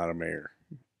 Technically, he's not a mayor.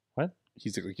 What?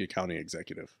 He's like a county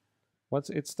executive.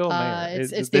 It's still a mayor.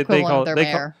 It's the equivalent of their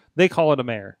mayor. They call it a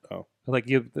mayor. Oh. Like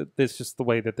it's just the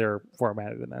way that they're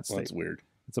formatted in that state. Well, that's weird.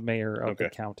 It's a mayor of the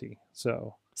county.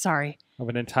 So sorry. Of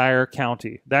an entire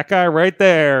county. That guy right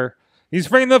there. He's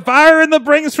bringing the fire and the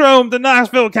brimstone to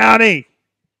Knoxville County.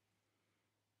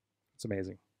 It's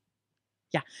amazing.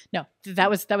 Yeah, no, that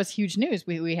was huge news.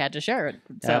 We had to share it.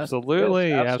 So.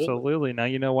 Absolutely. Now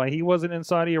you know why he wasn't in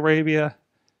Saudi Arabia.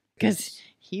 Because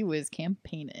he was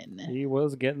campaigning. He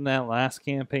was getting that last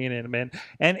campaign in, man.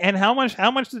 And how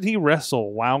much did he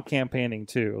wrestle while campaigning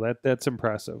too? That's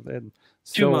impressive. And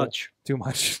Too much. Too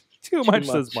much,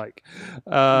 says Mike.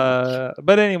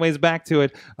 But anyways, back to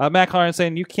it. Matt Clarence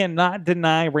saying you cannot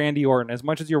deny Randy Orton. As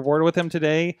much as you're bored with him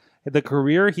today, the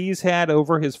career he's had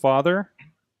over his father.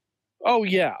 Oh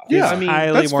yeah, is I mean,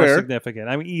 highly that's more fair. significant.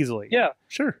 I mean, easily. Yeah,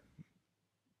 sure.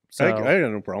 So, I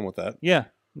got no problem with that. Yeah,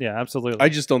 absolutely. I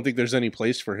just don't think there's any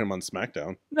place for him on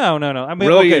SmackDown. No. I mean,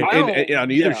 really, okay. on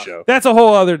either show. That's a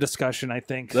whole other discussion, I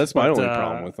think. That's my only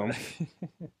problem with him.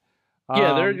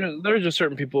 Yeah, there are just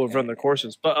certain people who've run their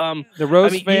courses, but the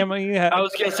Rhodes family. I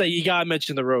was gonna say you gotta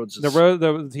mention the Rhodes.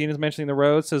 The Tina's mentioning the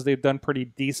Rhodes, says they've done pretty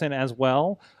decent as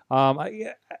well.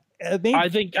 I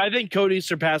think Cody's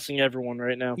surpassing everyone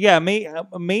right now. Yeah,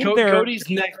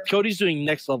 Cody's doing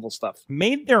next level stuff.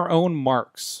 Made their own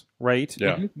marks, right?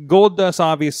 Yeah. Goldust,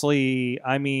 obviously.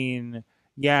 I mean,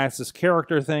 yeah, it's this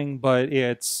character thing, but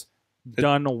it's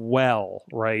done well,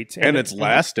 right? And it's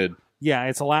lasted. Yeah,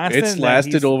 it's lasted. It's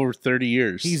lasted over 30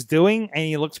 years. He's doing, and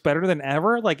he looks better than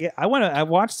ever. Like I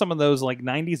watched some of those like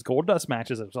 '90s Goldust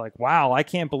matches. It was like, wow, I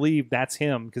can't believe that's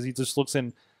him because he just looks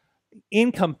in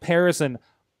comparison,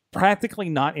 practically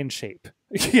not in shape.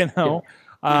 You know,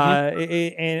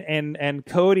 and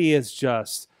Cody is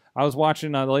just. I was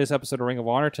watching the latest episode of Ring of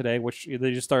Honor today, which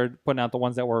they just started putting out the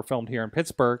ones that were filmed here in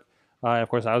Pittsburgh. Of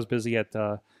course, I was busy at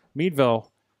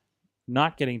Meadville,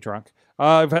 not getting drunk.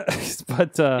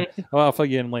 But well, I'll fill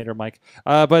you in later, Mike.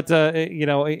 You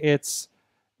know, it's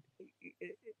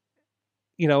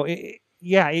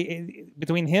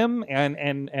between him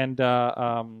and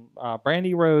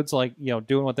Brandy Rhodes, like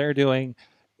doing what they're doing.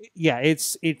 Yeah,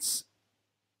 it's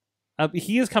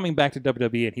he is coming back to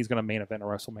WWE and he's going to main event a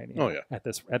WrestleMania. Oh yeah, at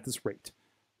this rate,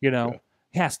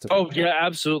 has to. Oh yeah,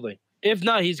 absolutely. If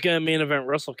not, he's going to main event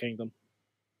Wrestle Kingdom.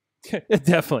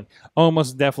 Definitely,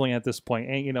 almost definitely at this point,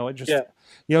 and it just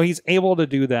he's able to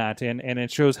do that, and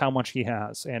it shows how much he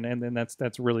has, and then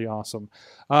that's really awesome.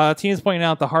 Tina's pointing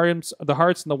out the Hearts and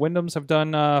the Wyndhams have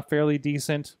done fairly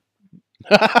decent.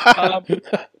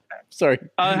 Sorry.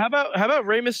 How about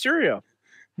Rey Mysterio?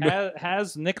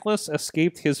 Has Nicholas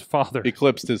escaped his father?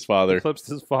 Eclipsed his father.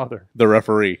 The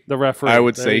referee. I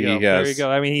would say he has. There you go.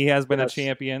 I mean, he has been a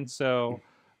champion, so.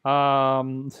 But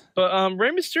Rey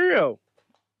Mysterio.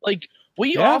 Like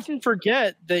we often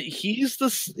forget that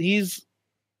he's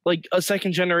like a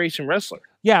second generation wrestler.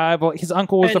 Yeah, but his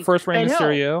uncle was the first Rey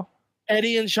Mysterio.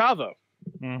 Eddie and Chavo.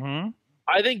 Mm-hmm.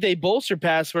 I think they both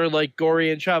surpassed where like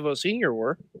Gory and Chavo Sr.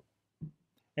 were.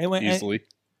 Easily.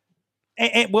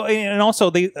 And also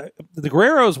the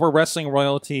Guerreros were wrestling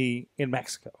royalty in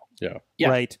Mexico. Yeah.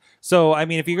 Right. So I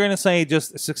mean, if you're going to say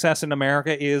just success in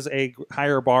America is a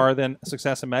higher bar than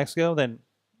success in Mexico, then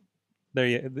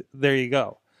there you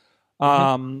go.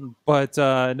 No, I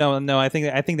think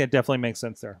that definitely makes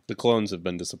sense there. The clones have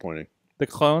been disappointing. The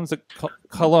colognes.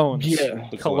 Yeah,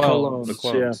 the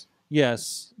clones. Yeah.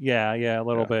 Yes, yeah, a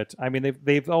little bit. I mean,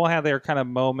 they've all had their kind of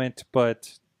moment,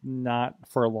 but not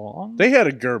for long. They had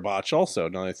a Gerbotch also.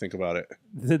 Now that I think about it,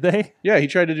 did they? Yeah,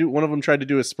 one of them tried to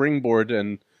do a springboard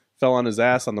and fell on his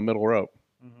ass on the middle rope.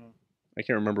 Mm-hmm. I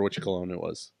can't remember which cologne it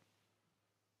was.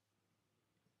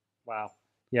 Wow.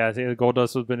 Yeah,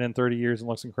 Goldust has been in 30 years and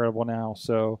looks incredible now.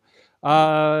 So,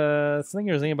 I think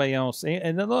there's anybody else,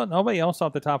 and nobody else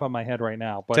off the top of my head right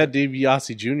now. But Ted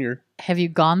DiBiase Jr. Have you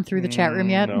gone through the chat room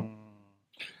yet? No.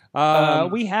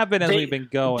 We have been as we've been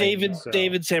going. David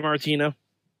Sammartino.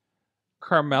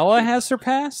 Carmella has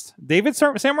surpassed David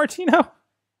Sammartino.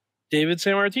 David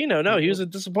Sammartino. No, he was a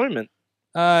disappointment.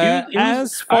 I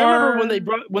remember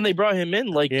when they brought him in,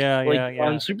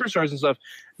 on Superstars and stuff,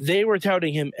 they were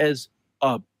touting him as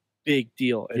a big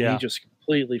deal, and he just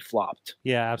completely flopped.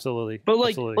 Yeah, absolutely. But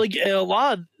like a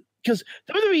lot, because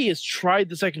WWE has tried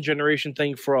the second generation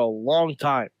thing for a long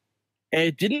time, and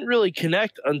it didn't really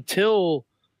connect until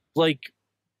like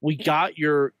we got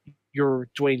your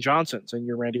Dwayne Johnsons and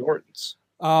your Randy Ortons.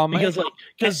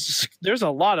 Because there's a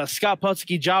lot of Scott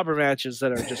Putski jobber matches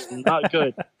that are just not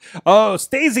good. Oh,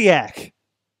 Stasiak.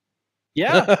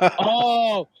 Yeah.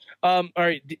 All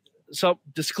right. So,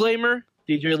 disclaimer,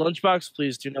 DJ Lunchbox,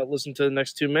 please do not listen to the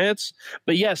next 2 minutes.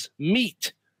 But yes,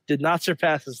 Meat did not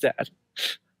surpass his dad.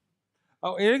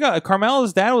 Oh, here you go.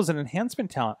 Carmella's dad was an enhancement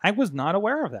talent. I was not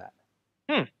aware of that.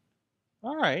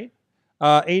 All right.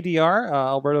 ADR,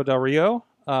 Alberto Del Rio.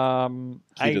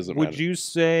 Would you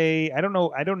say I don't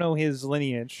know his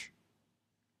lineage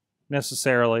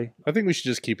necessarily. I think we should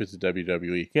just keep it to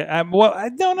WWE. Yeah, no.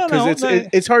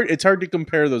 It's hard to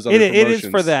compare those other promotions. It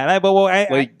is for that.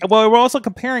 We're also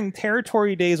comparing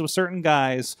territory days with certain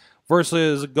guys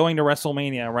versus going to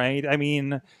WrestleMania, right? I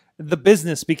mean, the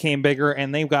business became bigger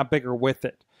and they got bigger with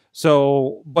it.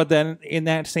 So, but then in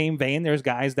that same vein, there's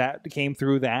guys that came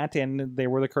through that, and they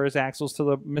were the Curtis Axels to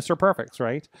the Mr. Perfects,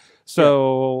 right?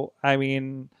 So, I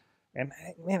mean, and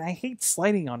man, I hate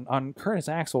sliding on Curtis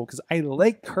Axel because I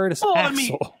like Curtis Axel. I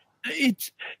mean,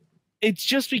 it's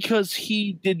just because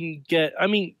he didn't get. I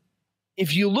mean,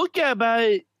 if you look at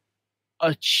it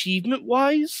achievement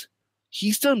wise,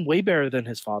 he's done way better than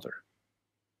his father.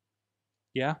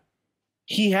 Yeah,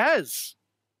 he has.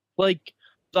 Like,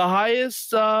 the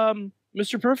highest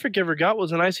Mr. Perfect ever got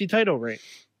was an IC title reign.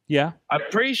 Yeah. I'm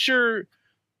pretty sure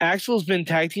Axel's been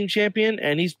tag team champion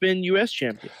and he's been US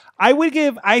champion. I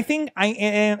think,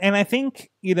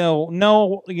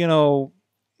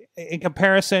 in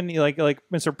comparison, like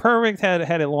Mr. Perfect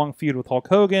had a long feud with Hulk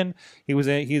Hogan. He was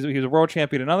a world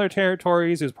champion in other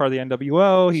territories. He was part of the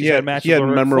NWO. He had matches with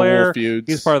Ric Flair. Feuds.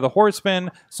 He's part of the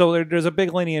Horsemen. So there's a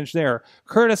big lineage there.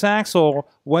 Curtis Axel,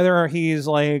 whether he's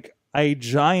like a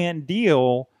giant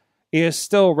deal, is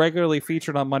still regularly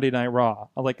featured on Monday Night Raw.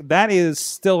 Like, that is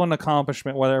still an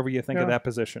accomplishment, whatever you think of that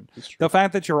position. The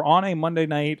fact that you're on a Monday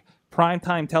night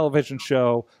primetime television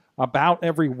show about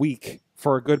every week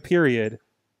for a good period,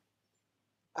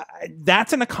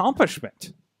 that's an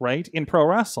accomplishment, right, in pro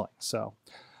wrestling. So,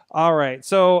 all right.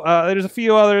 So there's a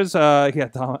few others.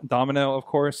 Domino, of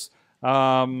course.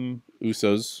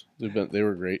 Usos, they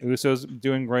were great. Usos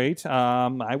doing great.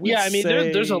 I would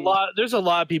say... there's a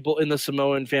lot of people in the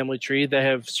Samoan family tree that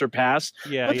have surpassed.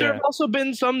 But there have also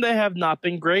been some that have not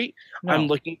been great. No. I'm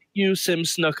looking at you, Sim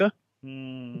Snuka.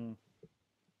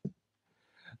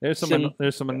 There's some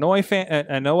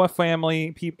Anoa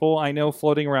family people I know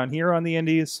floating around here on the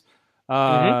Indies.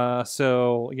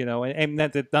 So, and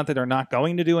not that they're not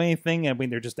going to do anything. I mean,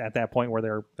 they're just at that point where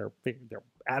they're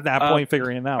at that point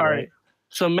figuring it out, right?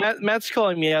 So Matt's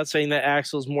calling me out saying that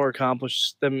Axel's more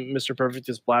accomplished than Mr. Perfect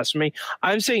is blasphemy.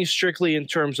 I'm saying strictly in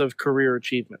terms of career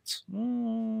achievements.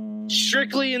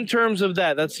 Strictly in terms of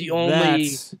that. That's the only...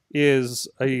 That is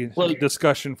a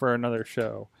discussion for another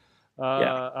show.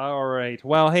 All right.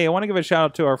 Well, hey, I want to give a shout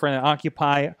out to our friend at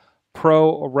Occupy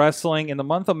Pro Wrestling. In the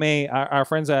month of May, our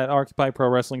friends at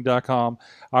OccupyProWrestling.com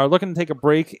are looking to take a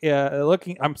break.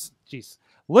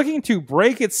 Looking to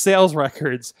break its sales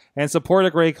records and support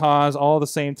a great cause all at the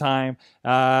same time.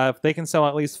 If they can sell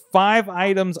at least 5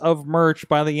 items of merch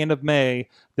by the end of May,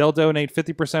 they'll donate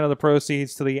 50% of the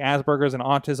proceeds to the Asperger's and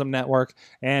Autism Network.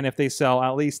 And if they sell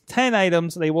at least 10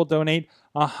 items, they will donate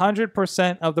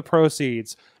 100% of the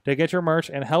proceeds. To get your merch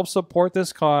and help support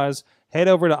this cause, head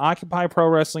over to Occupy Pro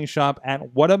Wrestling Shop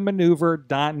at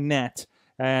whatamaneuver.net.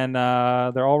 And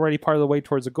they're already part of the way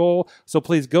towards a goal. So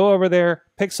please go over there,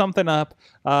 pick something up.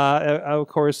 Of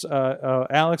course,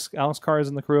 Alex Carr is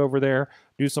in the crew over there.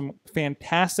 Do some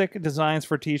fantastic designs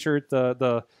for T-shirt.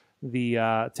 The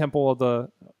Temple of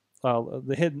the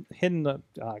Hidden.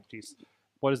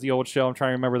 What is the old show? I'm trying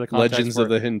to remember the context. Legends of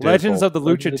the Hidden Legends Temple. of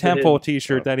the Lucha Temple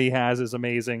T-shirt that he has is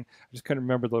amazing. I just couldn't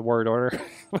remember the word order.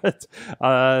 But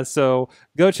so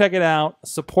go check it out,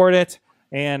 support it,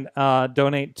 and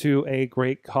donate to a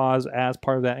great cause as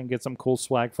part of that, and get some cool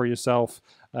swag for yourself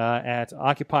at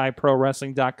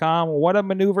OccupyProWrestling.com,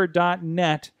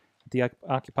 whatamaneuver.net, the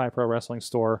Occupy Pro Wrestling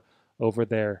store over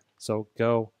there. So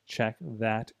go check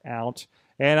that out.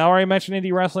 And I already mentioned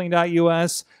Indy Wrestling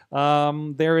US.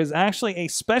 There is actually a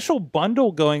special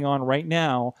bundle going on right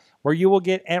now where you will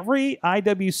get every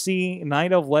IWC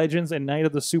Night of Legends and Night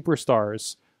of the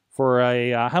Superstars for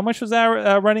a how much was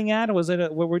that running at? Was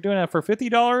it what we're doing it for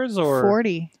 $50 or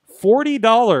 $40?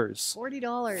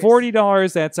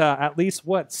 $40. That's at least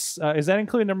what's is that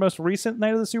including their most recent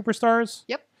Night of the Superstars?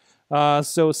 Yep.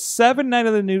 So 7 Night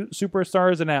of the New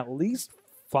Superstars and at least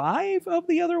 5 of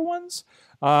the other ones.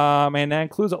 And that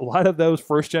includes a lot of those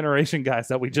first-generation guys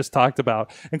that we just talked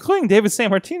about, including David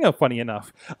Sammartino, funny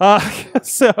enough.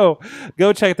 So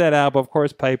go check that out. But of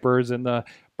course, Pipers and the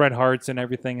Bret Harts and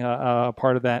everything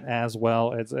part of that as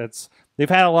well. They've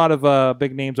had a lot of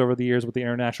big names over the years with the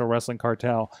International Wrestling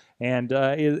Cartel. And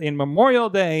in Memorial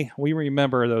Day, we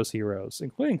remember those heroes,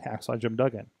 including Hacksaw Jim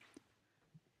Duggan.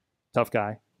 Tough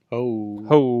guy.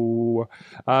 So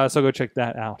go check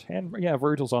that out. And yeah,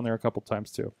 Virgil's on there a couple times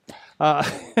too.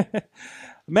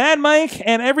 Mad Mike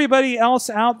and everybody else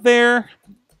out there,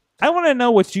 I want to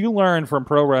know what you learned from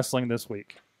pro wrestling this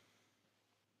week.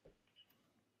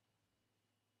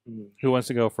 Who wants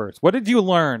to go first? What did you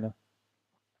learn?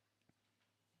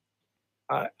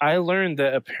 I learned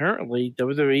that apparently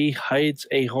WWE hides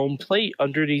a home plate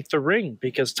underneath the ring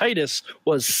because Titus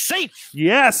was safe.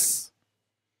 Yes.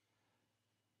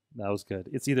 That was good.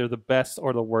 It's either the best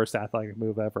or the worst athletic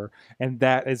move ever. And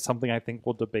that is something I think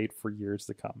we'll debate for years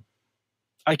to come.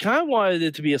 I kind of wanted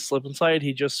it to be a slip and slide.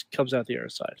 He just comes out the other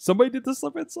side. Somebody did the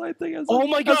slip and slide thing.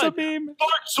 My God. As a meme.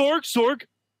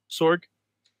 Sorg.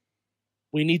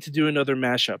 We need to do another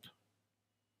mashup.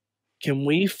 Can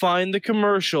we find the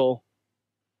commercial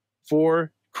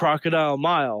for Crocodile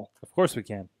Mile? Of course we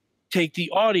can. Take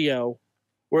the audio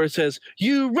where it says,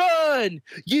 you run,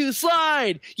 you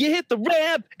slide, you hit the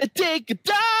ramp, and take a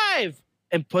dive,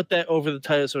 and put that over the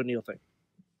Titus O'Neil thing.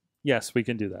 Yes, we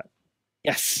can do that.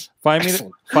 Yes. Find me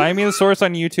the source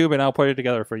on YouTube, and I'll put it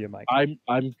together for you, Mike. I'm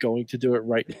going to do it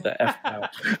right the F now.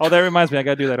 Oh, that reminds me, I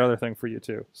got to do that other thing for you,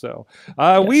 too. So,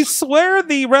 we swear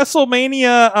the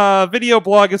WrestleMania video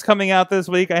blog is coming out this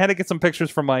week. I had to get some pictures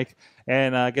from Mike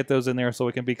and get those in there so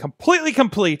we can be completely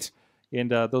complete. And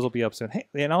those will be up soon. Hey,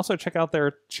 and also check out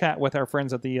their chat with our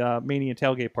friends at the Mania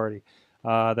Tailgate Party.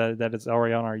 That is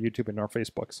already on our YouTube and our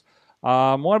Facebooks.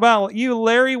 What about you,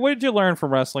 Larry? What did you learn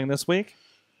from wrestling this week?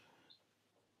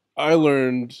 I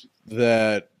learned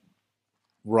that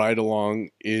Ride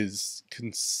Along is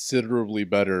considerably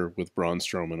better with Braun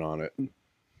Strowman on it.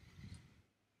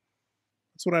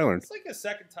 That's what I learned. It's like a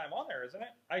second time on there, isn't it?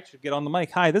 I should get on the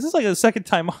mic. Hi, this is like a second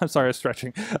time on. Sorry, I was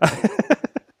stretching.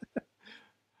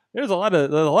 There's a lot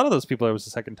of those people. It was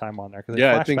the second time on there.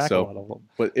 Yeah, I think so.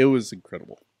 But it was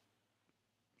incredible.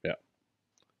 Yeah,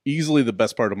 easily the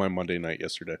best part of my Monday night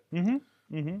yesterday. And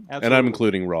I'm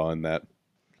including Raw in that.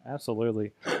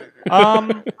 Absolutely.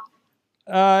 I'm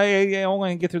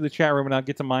going to get through the chat room and I'll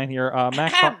get to mine here.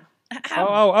 Max.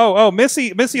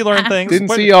 Missy learned things. Didn't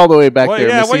see you all the way back there.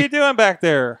 Yeah, Missy. what are you doing back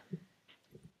there?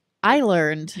 You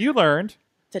learned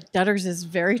that Dutters is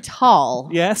very tall.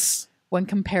 Yes. When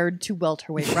compared to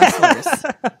welterweight wrestlers.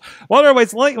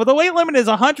 Welterweights, the weight limit is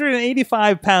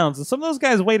 185 pounds, and some of those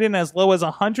guys weighed in as low as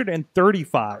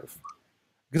 135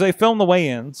 because I filmed the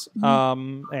weigh-ins,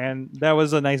 and that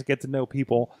was a nice get-to-know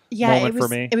people moment for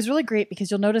me. It was really great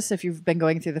because you'll notice if you've been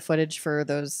going through the footage for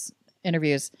those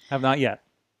interviews. Have not yet,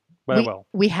 but I will.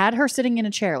 We had her sitting in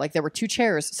a chair. Like there were 2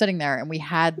 chairs sitting there, and we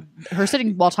had her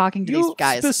sitting while talking to these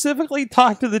guys. You specifically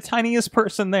talked to the tiniest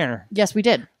person there. Yes, we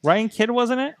did. Ryan Kidd,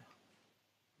 wasn't it?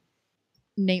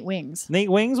 Nate Wings. Nate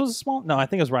Wings was small? No, I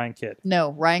think it was Ryan Kidd.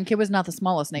 No, Ryan Kidd was not the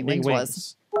smallest. Nate Wings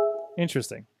was.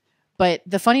 Interesting. But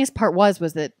the funniest part was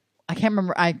that I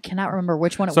cannot remember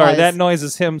which one it was. Sorry, that noise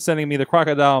is him sending me the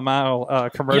Crocodile Mile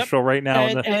commercial right now.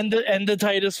 And the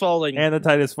Titus falling. And the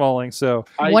Titus falling. So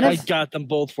I got them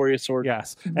both for you, Sorg.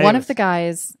 Yes. One of the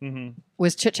guys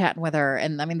was chit-chatting with her,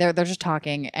 and I mean they're just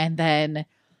talking, and then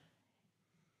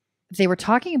they were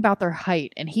talking about their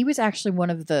height, and he was actually one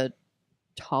of the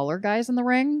taller guys in the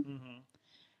ring.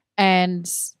 And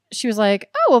she was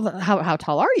like, oh, well, how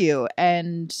tall are you?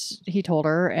 And he told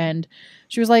her, and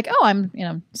she was like, oh, I'm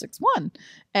 6'1".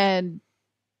 And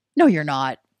no, you're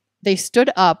not. They stood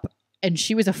up, and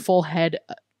she was a full head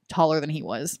taller than he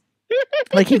was.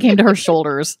 Like he came to her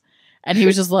shoulders, and he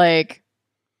was just like,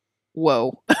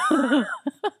 whoa.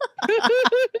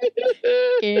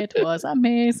 It was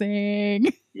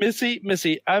amazing.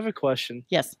 Missy, I have a question.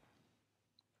 Yes.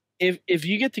 If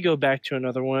you get to go back to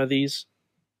another one of these,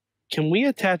 can we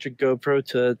attach a GoPro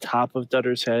to the top of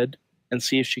Dutter's head and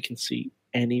see if she can see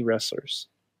any wrestlers?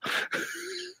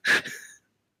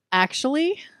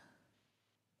 Actually,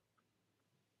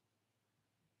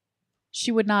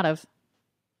 she would not have.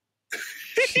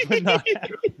 She would not have.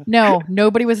 No,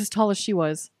 nobody was as tall as she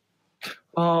was.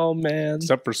 Oh man.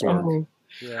 Except for Sorg. Oh.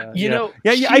 Yeah, You know,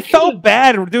 I felt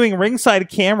bad doing ringside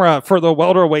camera for the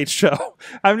welterweight show.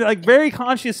 I'm like very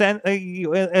conscious, and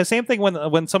same thing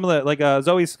when some of the like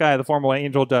Zoe Sky, the former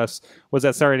Angel Dust, was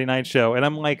at Saturday Night Show, and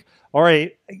I'm like, all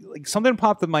right, like something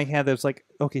popped in my head that's like,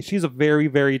 okay, she's a very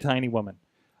very tiny woman,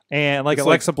 and like It's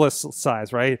Alexa Bliss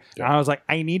size, right? Yeah. And I was like,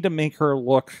 I need to make her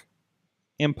look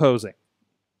imposing.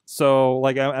 So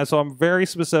like, I'm very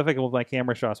specific with my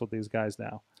camera shots with these guys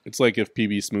now. It's like if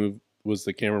PB Smooth was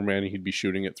the cameraman, he'd be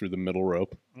shooting it through the middle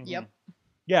rope. Yep.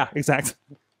 Yeah, exactly.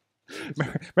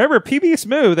 Remember, PB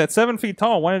Smooth at 7 feet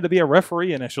tall wanted to be a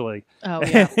referee initially. Oh,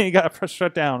 yeah. And he got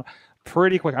shut down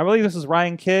pretty quick. I believe this is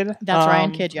Ryan Kidd. That's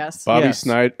Ryan Kidd, yes. Bobby Yes.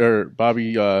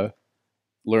 Bobby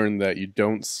learned that you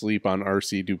don't sleep on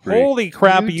RC Dupree. Holy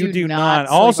crap, You you do do not not.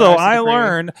 sleep Also, on RC I Dupree.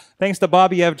 learned, thanks to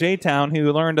Bobby F. J. Town,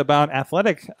 who learned about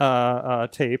athletic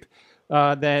tape,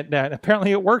 that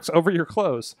apparently it works over your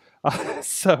clothes.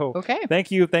 So Okay.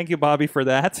 thank you, Bobby, for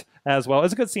that as well.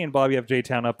 It's good seeing Bobby F. J.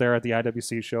 Town up there at the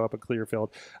IWC show up at Clearfield.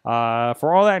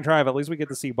 For all that drive, at least we get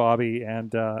to see Bobby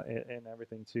and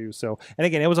everything too. So, and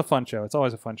again, it was a fun show. It's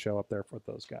always a fun show up there for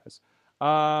those guys.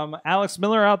 Alex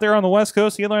Miller out there on the West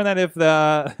Coast, he learned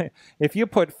that if you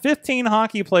put 15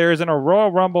 hockey players in a Royal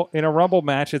Rumble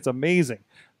match, it's amazing.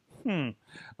 Okay.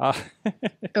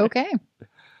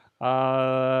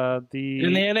 And the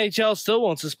NHL still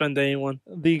won't suspend anyone.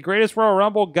 The greatest Royal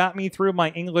Rumble got me through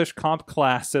my English comp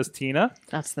class, says Tina.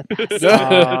 That's the best.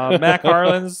 Matt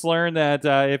Harlan's learned that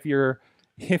if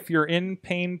you're in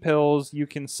pain pills, you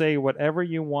can say whatever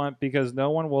you want because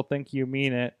no one will think you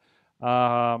mean it.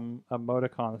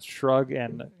 Emoticons, shrug,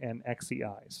 and XE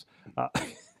eyes.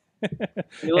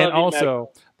 And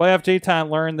also, by FJ Time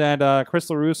learned that Chris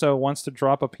LaRusso wants to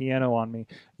drop a piano on me.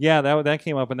 Yeah, that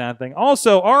came up in that thing.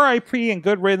 Also, RIP and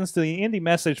good riddance to the indie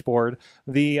message board.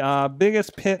 The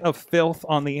biggest pit of filth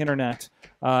on the internet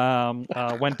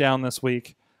went down this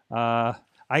week.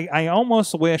 I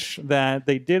almost wish that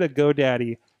they did a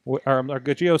GoDaddy or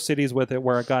GeoCities with it,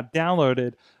 where it got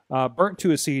downloaded, burnt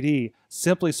to a CD,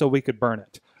 simply so we could burn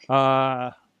it.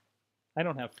 I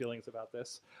don't have feelings about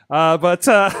this, but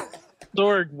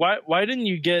Sorg, why didn't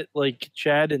you get like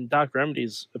Chad and Doc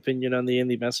Remedy's opinion on the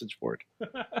indie message board?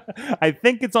 I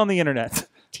think it's on the internet.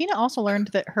 Tina also learned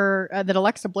that that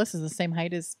Alexa Bliss is the same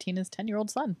height as Tina's 10-year-old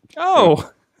son.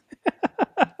 Oh.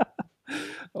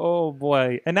 Oh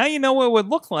boy! And now you know what it would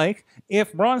look like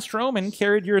if Braun Strowman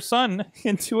carried your son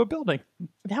into a building.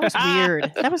 That was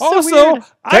weird. That was Also, so weird.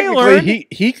 I learned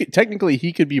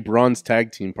he could be Braun's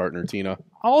tag team partner, Tina.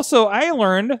 Also, I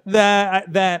learned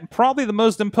that probably the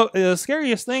most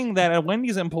scariest thing that a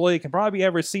Wendy's employee can probably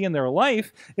ever see in their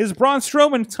life is Braun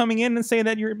Strowman coming in and saying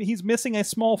that he's missing a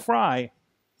small fry.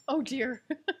 Oh dear.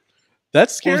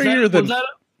 That's scarier than.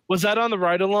 Was that on the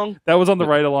ride along? That was on the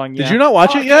ride along. Yeah. Did you not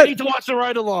watch it yet? I need to watch the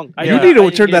ride along. You need to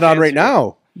turn that on right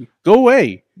now. Go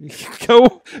away.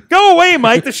 Go away,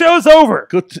 Mike. The show's over.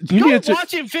 Go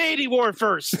watch Infinity War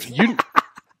first.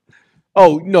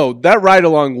 Oh no, that ride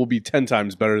along will be 10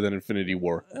 times better than Infinity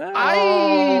War. Yeah,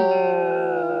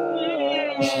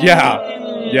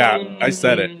 I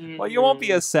said it. Well, you won't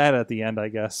be as sad at the end, I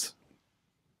guess.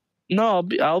 No,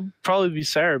 I'll probably be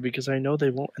sad because I know they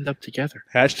won't end up together.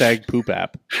 Hashtag poop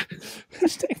app.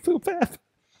 Hashtag poop app.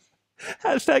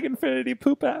 Hashtag Infinity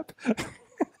poop app.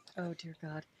 Oh dear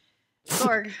God.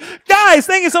 Sorg. Guys,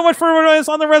 thank you so much for joining us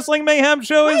on the Wrestling Mayhem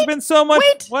show. It's been so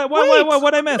much.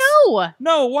 What I missed? No, what?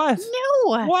 No.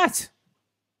 What?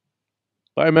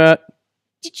 Bye, Matt.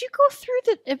 Did you go through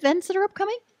the events that are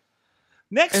upcoming?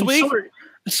 Next week.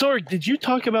 Sorg, did you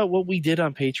talk about what we did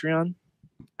on Patreon?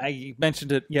 I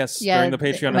mentioned it, during the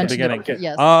Patreon at the beginning. Okay.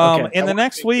 Yes. In the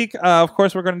next week, of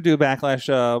course, we're going to do a Backlash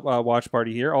watch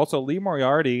party here. Also, Lee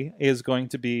Moriarty is going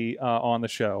to be on the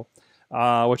show,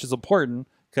 which is important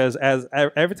because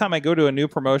every time I go to a new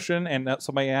promotion and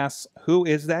somebody asks, who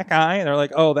is that guy? And they're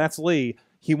like, oh, that's Lee.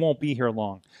 He won't be here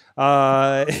long.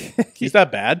 He's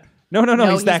that bad? No,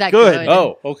 he's that good.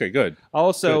 Oh, okay, good.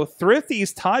 Also, good.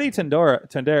 Thrifty's Toddy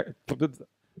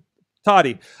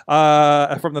Toddy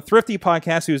from the Thrifty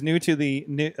podcast, who's new to the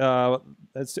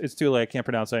it's too late, I can't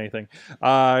pronounce anything.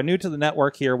 New to the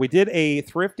network here. We did a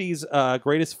Thrifty's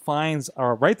greatest finds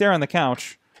right there on the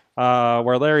couch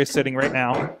where Larry's sitting right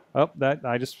now. Oh, that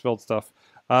I just spilled stuff.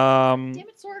 Damn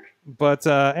it, Sorg. But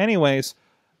anyways,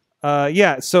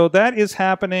 so that is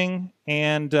happening,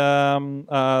 and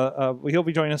he'll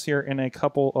be joining us here in a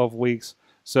couple of weeks.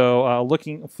 So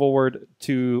looking forward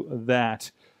to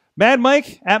that. Mad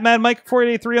Mike at Mad Mike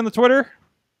 483 on the Twitter.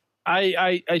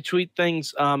 I tweet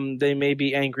things. They may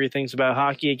be angry things about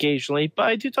hockey occasionally, but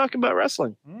I do talk about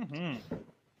wrestling. Mm-hmm.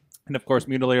 And of course,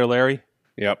 Mutilator Larry.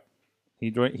 Yep.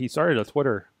 He started a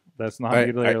Twitter. That's not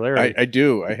Larry. I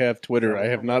do. I have Twitter. I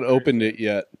have not opened it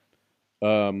yet,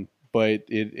 but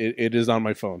it is on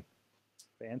my phone.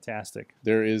 Fantastic.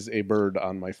 There is a bird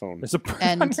on my phone. There's a bird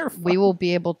And on your phone. we will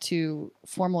be able to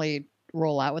formally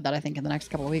roll out with that, I think, in the next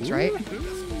couple of weeks, right?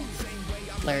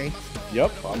 Larry.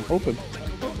 Yep, I'm hoping.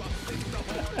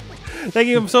 Thank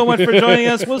you so much for joining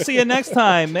us. We'll see you next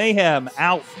time. Mayhem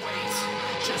out.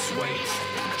 Just wait.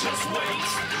 Just wait.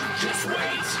 Just wait.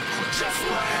 Just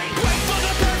wait. Wait for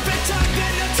the perfect time,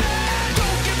 then attack.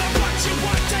 Don't give up what you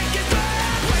want, take it back.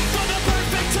 Wait for the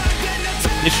perfect time, then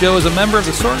attack. This show is a member of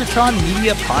the Sorgatron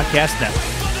Media Podcast Network.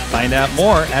 Find out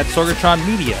more at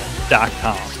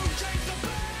sorgatronmedia.com.